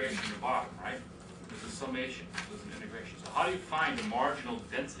an integration in the bottom, right? There's a summation, there's an integration. So how do you find the marginal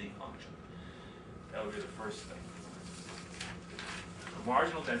density function? That would be the first thing. The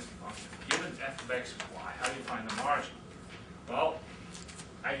marginal density function, given f of x and y, how do you find the margin? Well,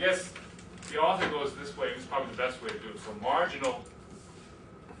 I guess the author goes this way, it's probably the best way to do it. So marginal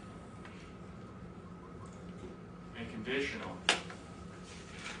and conditional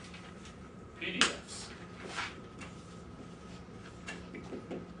PDFs.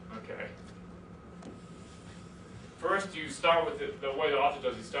 Okay. First, first you start with the way the author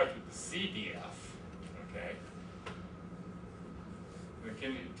does, he starts with the CDF, okay? The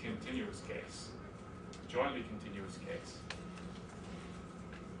continuous case, jointly continuous case.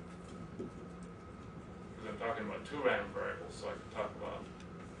 Because I'm talking about two random variables, so I can talk about,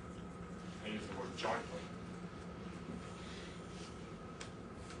 I use the word jointly.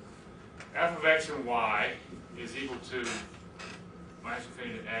 F of x and y is equal to minus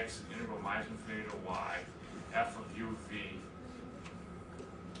infinity to x, integral minus infinity to y, f of u v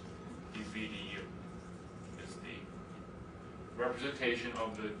dv du is the representation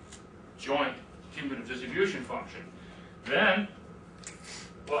of the joint cumulative distribution function. Then,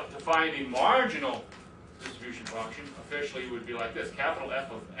 well, to find the marginal distribution function, officially would be like this. Capital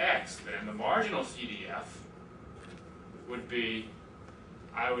F of x, then the marginal CDF would be,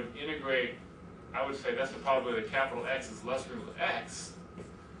 I would integrate, I would say that's the probability that capital X is less than equal to x.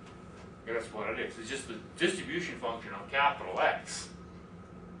 Okay, that's what it is. It's just the distribution function of capital X.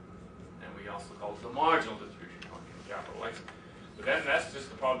 And we also call it the marginal distribution function of capital X. But then that's just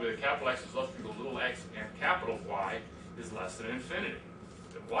the probability that capital X is less than equal to little x and capital Y is less than infinity.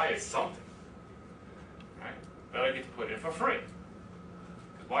 Then Y is something. Right? That I get to put in for free.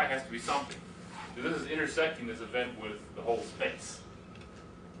 Because Y has to be something. So this is intersecting this event with the whole space.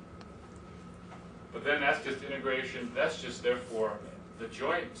 But then that's just integration, that's just therefore the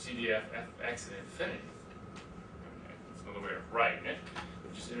joint CDF f of x and infinity. Okay, that's another way of writing it.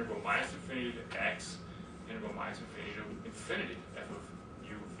 Just integral minus infinity to x, integral minus infinity to infinity, f of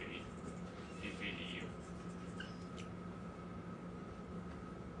u v dv du.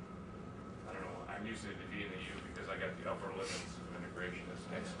 I don't know, I'm using the v and the u because I got the upper limits of integration as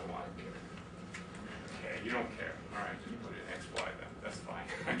x to y. Okay, you don't care. All right, so you put in x, y then. That's fine.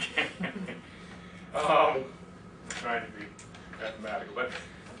 Okay. I'm trying to be mathematical, but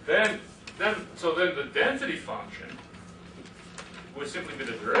then the density function would simply be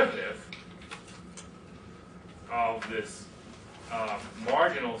the derivative of this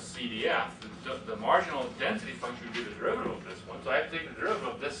marginal CDF. The marginal density function would be the derivative of this one, so I have to take the derivative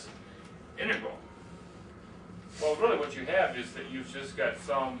of this integral. Well, really what you have is that you've just got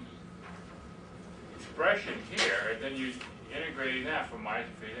some expression here, and then you're integrating that from minus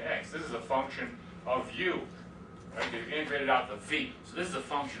infinity to x. This is a function of u, right? You've integrated out the v. So this is a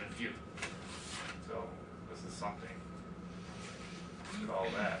function of u. So this is something. Call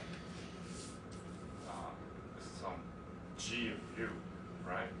that. This is some g of u,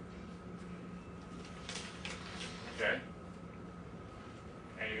 right? Okay.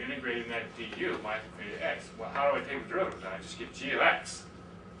 And you're integrating that du minus infinity to x. Well, how do I take the derivative? Then I just get g of x.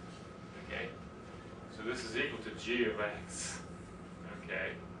 Okay. So this is equal to g of x.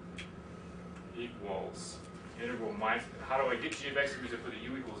 Okay. Equals integral minus, how do I get g of x? Because I put the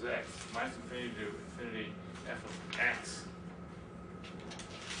u equals x. Minus infinity to infinity f of x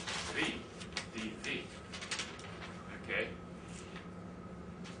v dv. Okay?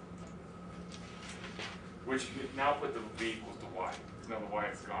 Which now put the v equals to y. Now the y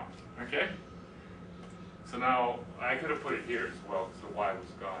is gone. Okay? So now I could have put it here as well because the y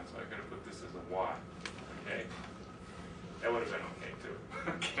was gone. So I could have put this as a y. Okay? That would have been okay too.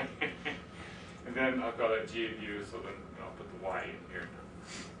 Okay? And then I'll call that g of u, so then I'll put the y in here.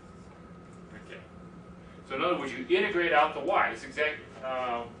 Okay. So in other words, you integrate out the y. It's exactly,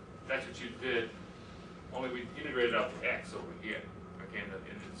 that's what you did, only we integrated out the x over here. Okay, in the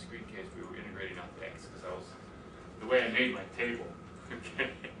discrete case, we were integrating out the x, because that was the way I made my table. Okay.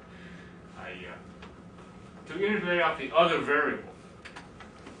 To integrate out the other variable.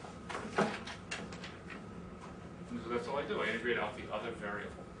 And so that's all I do. I integrate out the other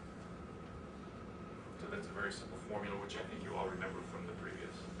variable. So that's a very simple formula, which I think you all remember from the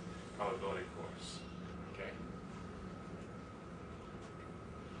previous probability course. Okay?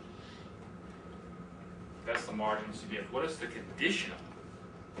 That's the marginal CDF. What is the conditional?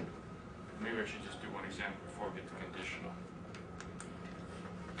 Maybe I should just do one example before we get to conditional.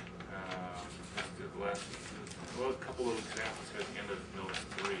 Let's do the last, well, a couple of examples here at the end of note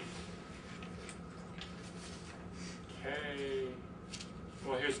 3. Okay.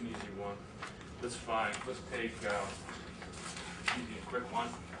 Well, here's an easy one. That's fine. Let's take easy and quick one.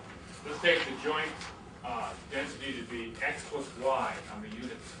 Let's take the joint density to be x plus y on the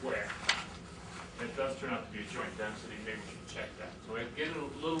unit square. It does turn out to be a joint density. Maybe we should check that. So we get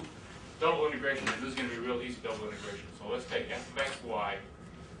a little double integration. And this is going to be a real easy double integration. So let's take f of x y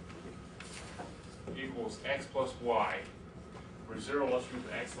equals x plus y, where 0 less than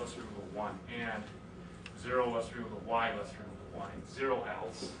equal to x less than equal to 1, and 0 less than equal to y less than equal to 1, and 0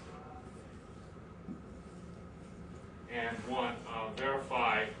 else. And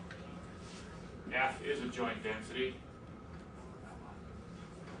verify f is a joint density,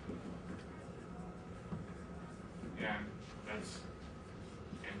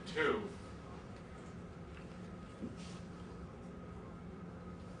 2.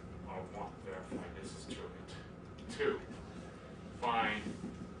 Oh, 1, verify this is true. 2. Find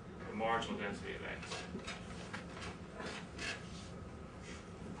the marginal density of X.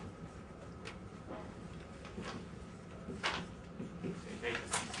 Take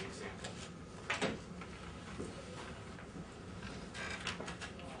this easy example.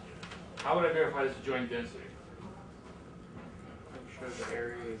 How would I verify this joint density? I'm sure the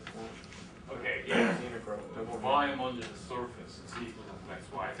area is one. Okay, yeah. Integral. The volume under the surface is equal to x,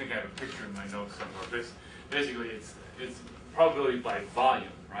 y. I think I have a picture in my notes somewhere. Basically, it's probability by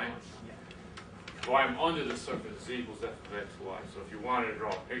volume, right? Volume under the surface is equals f of x, y. So if you wanted to draw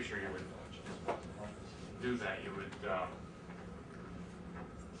a picture, you would do that. You would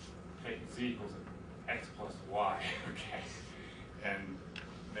take z equals x plus y, okay, and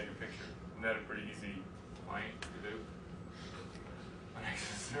make a picture. Isn't that a pretty easy plane to do? When x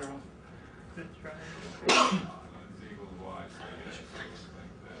is 0. The triangle. Z equals y, so you get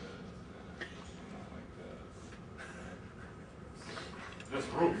like that, This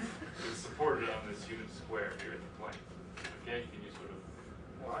roof is supported on this unit square here at the plane. Okay, can you sort of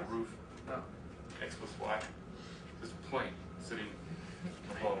Y? roof No. x plus y? This plane sitting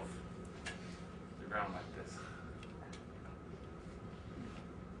above the ground like this.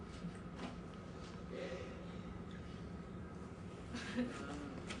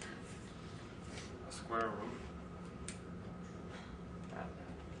 A square roof.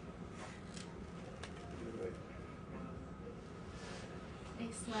 A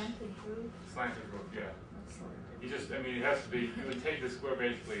slanted roof. Slanted roof, yeah. Excellent. You just, I mean, it has to be, you would take the square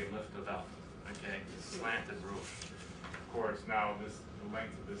basically and lift it up, okay? It's slanted roof. Of course, now the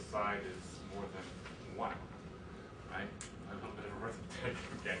length of this side is more than 1, right? A little bit of arithmetic,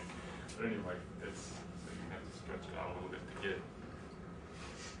 okay? But anyway, so you have to stretch it out a little bit to get it.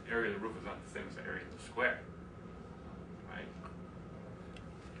 The area of the roof is not the same as the area of the square, right?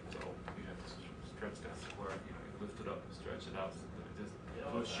 So you have to stretch that square, you lift it up and stretch it out so that it just,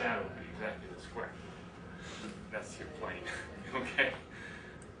 the shadow will be exactly the square. That's your plane, okay?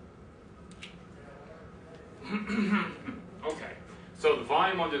 Okay, so the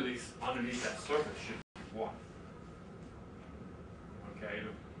volume underneath that surface should be 1. Okay, I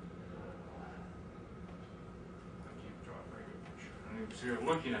keep drawing a very good picture. I mean, so you're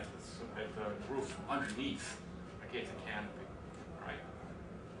looking at the roof underneath. Okay, it's a canopy, right?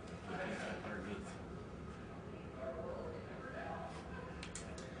 Looking at it underneath.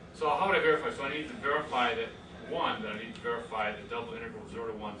 So how would I verify? So I need to verify that I need to verify the double integral 0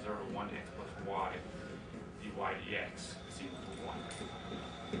 to 1, 0 to 1 x plus y dy dx is equal to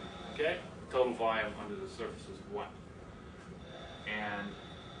 1. Okay? Total volume under the surface is 1. And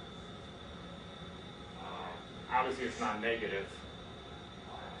obviously it's not negative,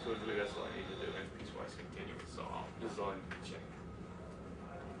 so really that's all I need to do. It's piecewise continuous, so this is all I need to check.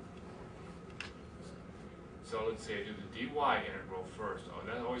 So let's say I do the dy integral first. Oh,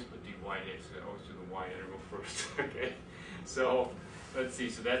 I always put dy dx, so I always do the y integral first. Okay, so let's see.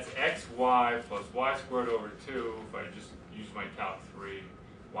 So that's xy plus y squared over 2. If I just use my calc 3,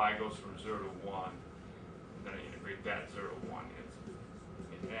 y goes from 0 to 1. And then I integrate that 0 to 1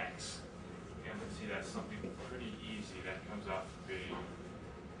 in x. And let's see, that's something pretty easy. That comes out to be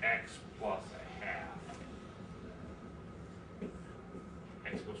x plus a half.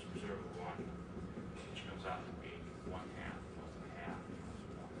 X goes from 0 to 1. Which comes out to be 1/2 plus a half equals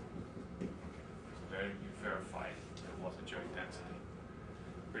 1. Okay. So there you verified there was a joint density.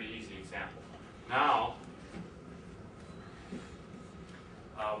 Pretty easy example. Now,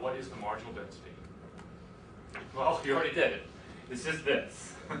 what is the marginal density? Well, you already did it. This is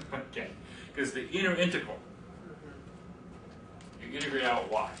this. Okay. Because the inner integral, you integrate out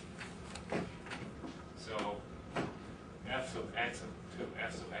y. So f of x to f of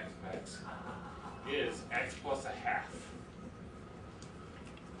x of x is x plus a half.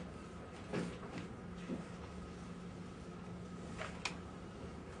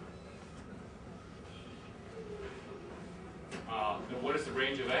 Then what is the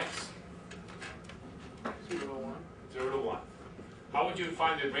range of x? 0 to 1. 0 to 1. How would you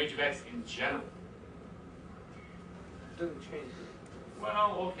find the range of x in general? It doesn't change.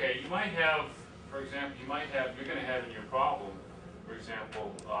 Well, okay, you might have, for example, you're going to have in your problem, for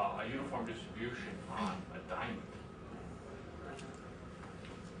example, a uniform distribution on a diamond.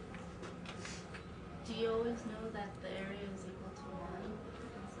 Do you always know that the area is equal to 1?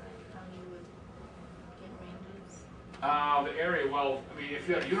 Is that how you would get ranges? The area, well, I mean, if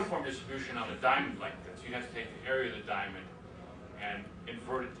you have a uniform distribution on a diamond like this, you have to take the area of the diamond and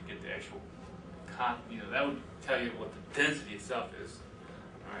invert it to get the actual, that would tell you what the density itself is.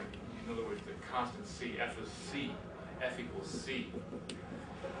 All right, constant C, F is C, F equals C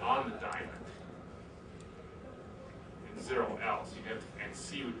on the diamond. And 0 else, you have, and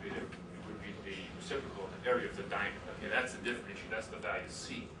C would be the reciprocal of the area of the diamond. Okay, that's the difference. That's the value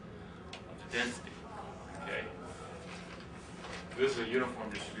C of the density. Okay. This is a uniform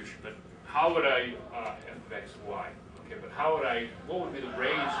distribution, but how would I f of x, y? Okay, but how would I? What would be the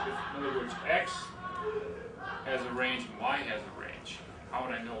range? If, in other words, x has a range and y has a range. How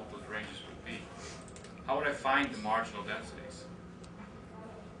would I know what those ranges would be? How would I find the marginal densities?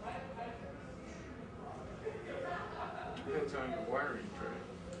 Depends on your wiring,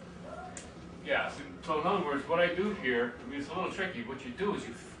 right? Yeah, so in other words, what I do here, I mean, it's a little tricky. What you do is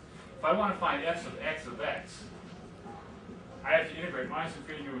if I want to find f of x, I have to integrate minus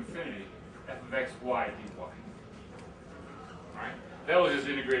infinity to infinity, f of x, y, dy. Alright? That was just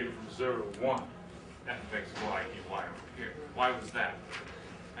integrated from 0 to 1, f of x, y, dy over here. Why was that?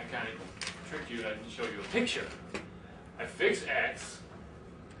 I kind of tricked you, I didn't show you a picture. I fix x,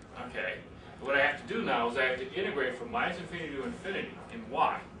 okay. What I have to do now is I have to integrate from minus infinity to infinity in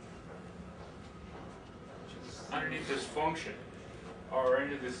y. Underneath this function, or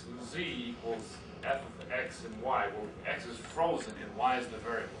into this z equals f of x and y, well, x is frozen and y is the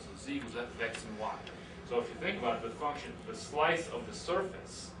variable, so z equals f of x and y. So if you think about it, the function, the slice of the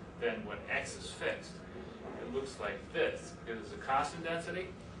surface, then when x is fixed, it looks like this, because it's a constant density.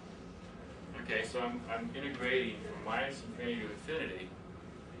 Okay, so I'm integrating from minus infinity to infinity.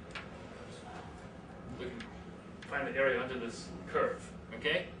 We can find the area under this curve.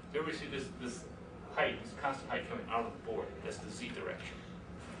 Okay? There we see this height, this constant height coming out of the board. That's the z direction.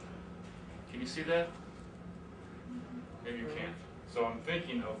 Can you see that? Maybe you can't. So I'm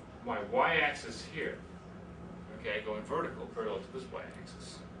thinking of my y-axis here, okay, going vertical parallel to this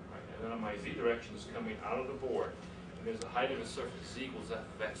y-axis. Right? And then my z direction is coming out of the board, and there's a height of the surface, z equals f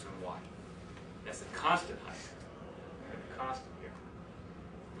of x and y. That's the constant height. I have a constant here,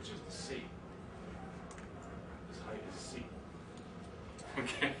 which is the c. This height is c.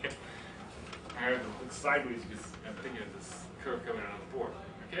 Okay? I have to look sideways because I'm thinking of this curve coming out of the board.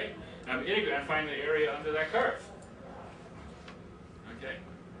 Okay? Now I'm integrating, I find the area under that curve. Okay?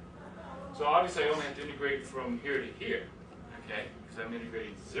 So obviously I only have to integrate from here to here. Okay? Because I'm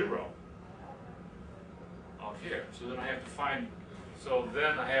integrating 0 out here. So then I have to find, so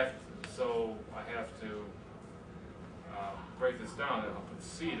I have to break this down, and I'll put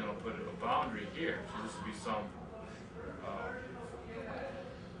C, then I'll put a boundary here. So this would be some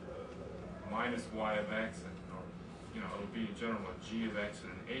minus y of x, and, or, you know, it'll be in general a g of x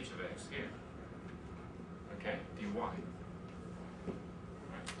and an h of x here. Okay, dy. Right.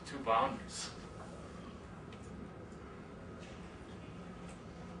 Two boundaries.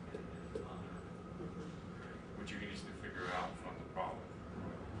 Which you can easily figure out from the problem.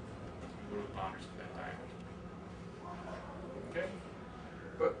 What are the boundaries of that diagonal? Okay?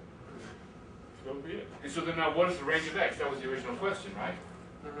 But That'll be it. And so then now what is the range of x? That was the original question, right?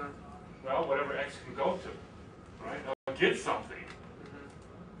 Well, whatever x can go to, right? I'll get something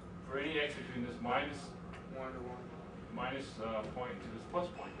for any x between this minus 1 to 1. minus point to this plus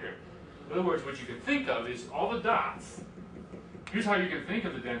point here. In other words, what you can think of is all the dots. Here's how you can think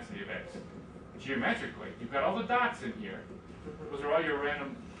of the density of x. Geometrically, you've got all the dots in here. Those are all your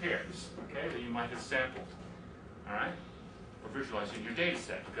random pairs, okay, that you might have sampled, all right? Or visualized in your data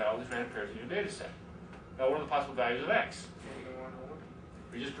set. You've got all these random pairs in your data set. Now, what are the possible values of x? 1 to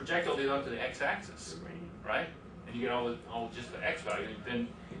 1. You just project all these onto the x-axis, right? And you get all just the x value, and then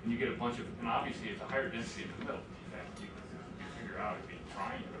you get a bunch of, and obviously it's a higher density in the middle. Okay? You figure out it'd be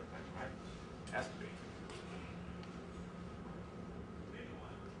triangular, right? Has to be.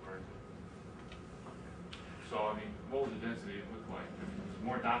 So, I mean, what would the density look like? There's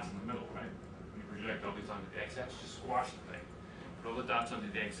more dots in the middle, right? You project all these onto the x-axis, just squash the thing. Put all the dots onto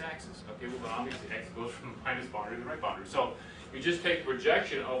the x-axis. Okay, well, then obviously x goes from the minus boundary to the right boundary. So, you just take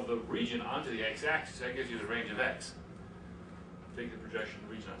projection of the region onto the x-axis, that gives you the range of x. Take the projection of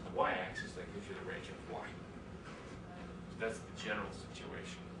the region onto the y-axis, that gives you the range of y. So that's the general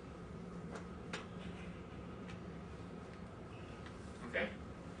situation. Okay?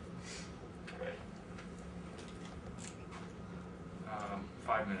 Good.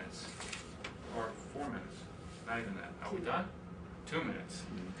 5 minutes. Or 4 minutes. Not even that. Are we done? 2 minutes.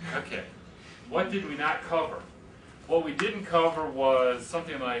 Okay. What did we not cover? What we didn't cover was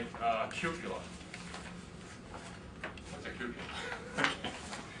something like cupula. What's a cupula?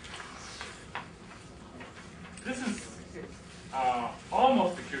 This is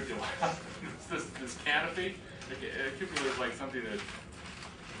almost a cupula. It's this canopy. A cupula is like something that.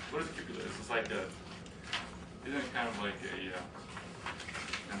 What is a cupula? It's like a. Isn't it kind of like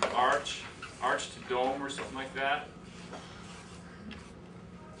an arch arch to dome or something like that. I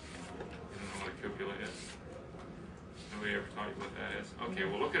don't know what a cupola is. Nobody ever taught you what that is? Okay,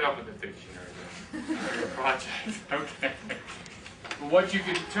 well look it up in the dictionary then. Your project. Okay. But what you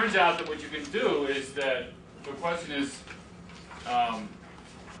can, it turns out that what you can do is that the question is,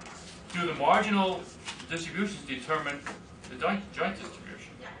 do the marginal distributions determine the joint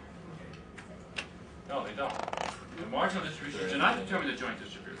distribution? No, they don't. The marginal distributions do not determine the joint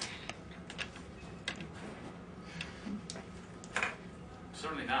distribution.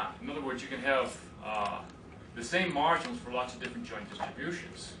 Certainly not. In other words, you can have the same marginals for lots of different joint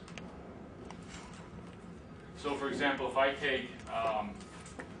distributions. So, for example, if I take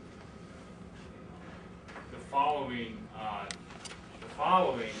the following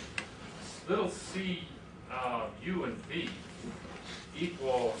little c u and v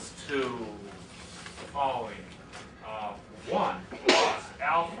equals to the following 1 plus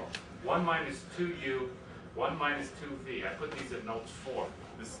alpha 1 minus 2u 1 minus 2v. I put these in notes 4.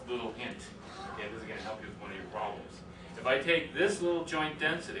 This little hint. Okay, this is going to help you with one of your problems. If I take this little joint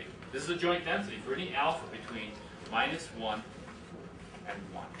density, this is a joint density for any alpha between minus 1 and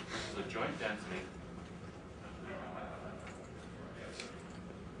 1. This is a joint density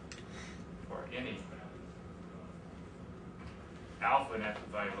for any alpha in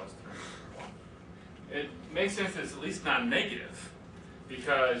absolute value less than 1. It makes sense that it's at least non-negative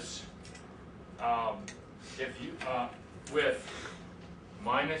because if you with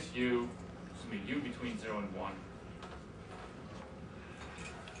minus u, u between 0 and 1,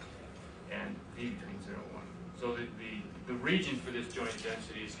 and v between 0 and 1. So the region for this joint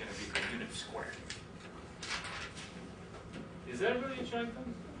density is going to be the unit squared. Is that really a joint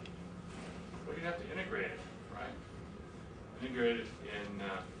density? Well, you have to integrate it, right? Integrate it in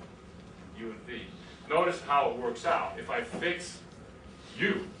u and v. Notice how it works out. If I fix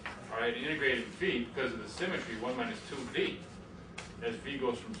u, all right, integrated v, because of the symmetry, 1 minus 2v, as v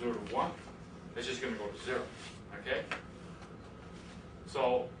goes from 0 to 1, it's just going to go to 0, okay?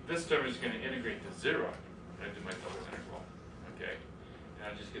 So this term is going to integrate to 0, and I do my double integral, okay?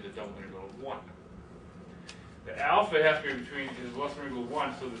 And I just get the double integral of 1. The alpha has to be between is less than or equal to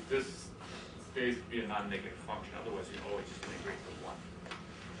 1 so that this stays to be a non-negative function. Otherwise, you always just integrate to 1.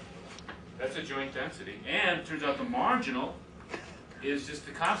 That's a joint density. And it turns out the marginal is just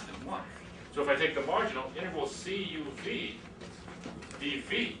a constant, 1. So if I take the marginal, integral c u v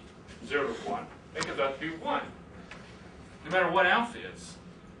dv, 0 to 1, that comes out to be 1. No matter what alpha is.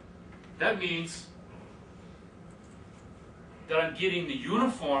 That means that I'm getting the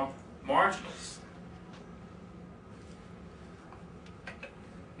uniform marginals.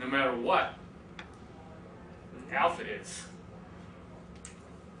 No matter what alpha is.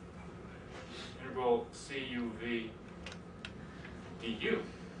 Integral c u v du,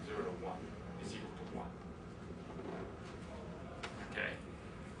 0 to 1, is equal to 1. Okay.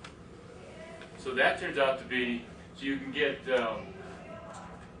 So that turns out to be, so you can get a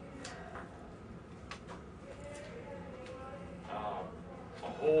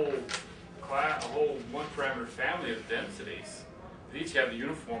whole one-parameter family of densities that each have the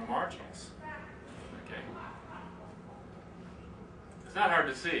uniform marginals. Okay. It's not hard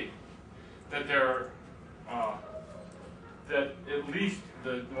to see that there that at least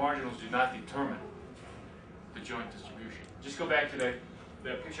the marginals do not determine the joint distribution. Just go back to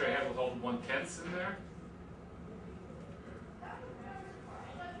that picture I had with all the 1/10ths in there,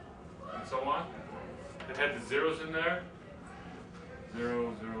 and so on. It had the zeros in there.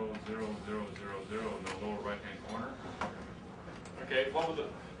 0, 0, 0, 0, 0, 0 in the lower right-hand corner. Okay, what were the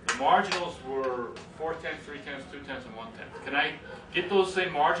marginals were 4/10, 3/10, 2/10, and 1/10. Can I get those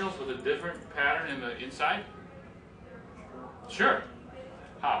same marginals with a different pattern in the inside? Sure.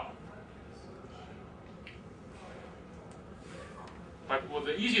 How? Well,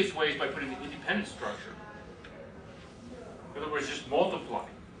 the easiest way is by putting the independent structure. In other words, just multiply.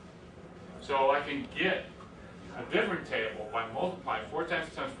 So I can get a different table by multiplying 4/10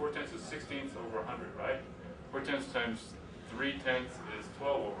 times 4/10 is 16th over 100, right? 4/10 times 3/10 is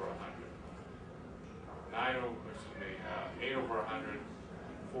 12 over 100. 8 over 100,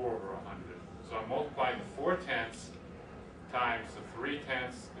 4 over 100. So I'm multiplying the 4/10 times the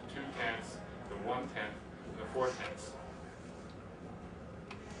 3/10, the 2/10, the 1/10, and the 4/10.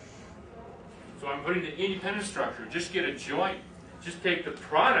 So I'm putting the independent structure. Just get a joint. Just take the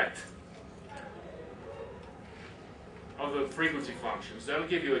product of the frequency functions. That'll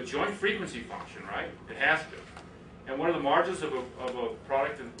give you a joint frequency function, right? It has to. And what are the margins of a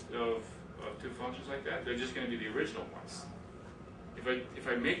product of two functions like that? They're just going to be the original ones. If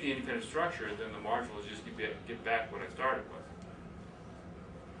I make the independent structure, then the marginal is just get back what I started with.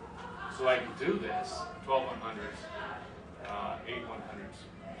 So I can do this, 12 100s, 8 100s,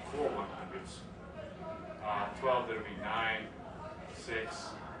 4 100s, 12 that'll be 9, 6,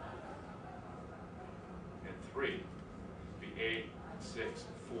 and 3. Be 8, 6,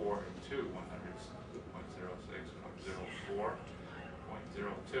 4, and 2 100s, 0.06, 0.04,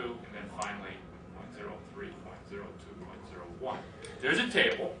 0.02, and then finally 0.03, 0.02, 0.01. There's a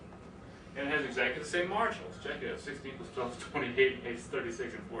table, and it has exactly the same marginals. Check it out. 16 plus 12 is 28, 8 is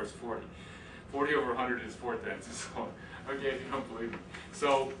 36, and 4 is 40. 40 over 100 is 4 tenths, and so on. Okay, if you don't believe me.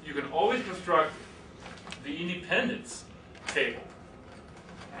 So you can always construct the independence table,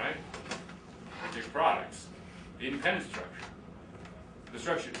 right? Your products, the independence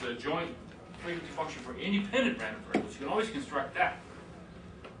structure, the joint frequency function for independent random variables. You can always construct that.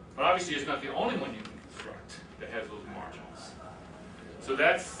 But obviously, it's not the only one you can construct that has those marginals. So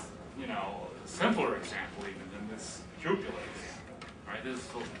that's, you know, a simpler example even than this cupula example. Right? This is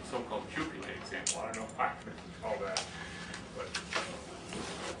the so-called cupula example. I don't know why I call that, but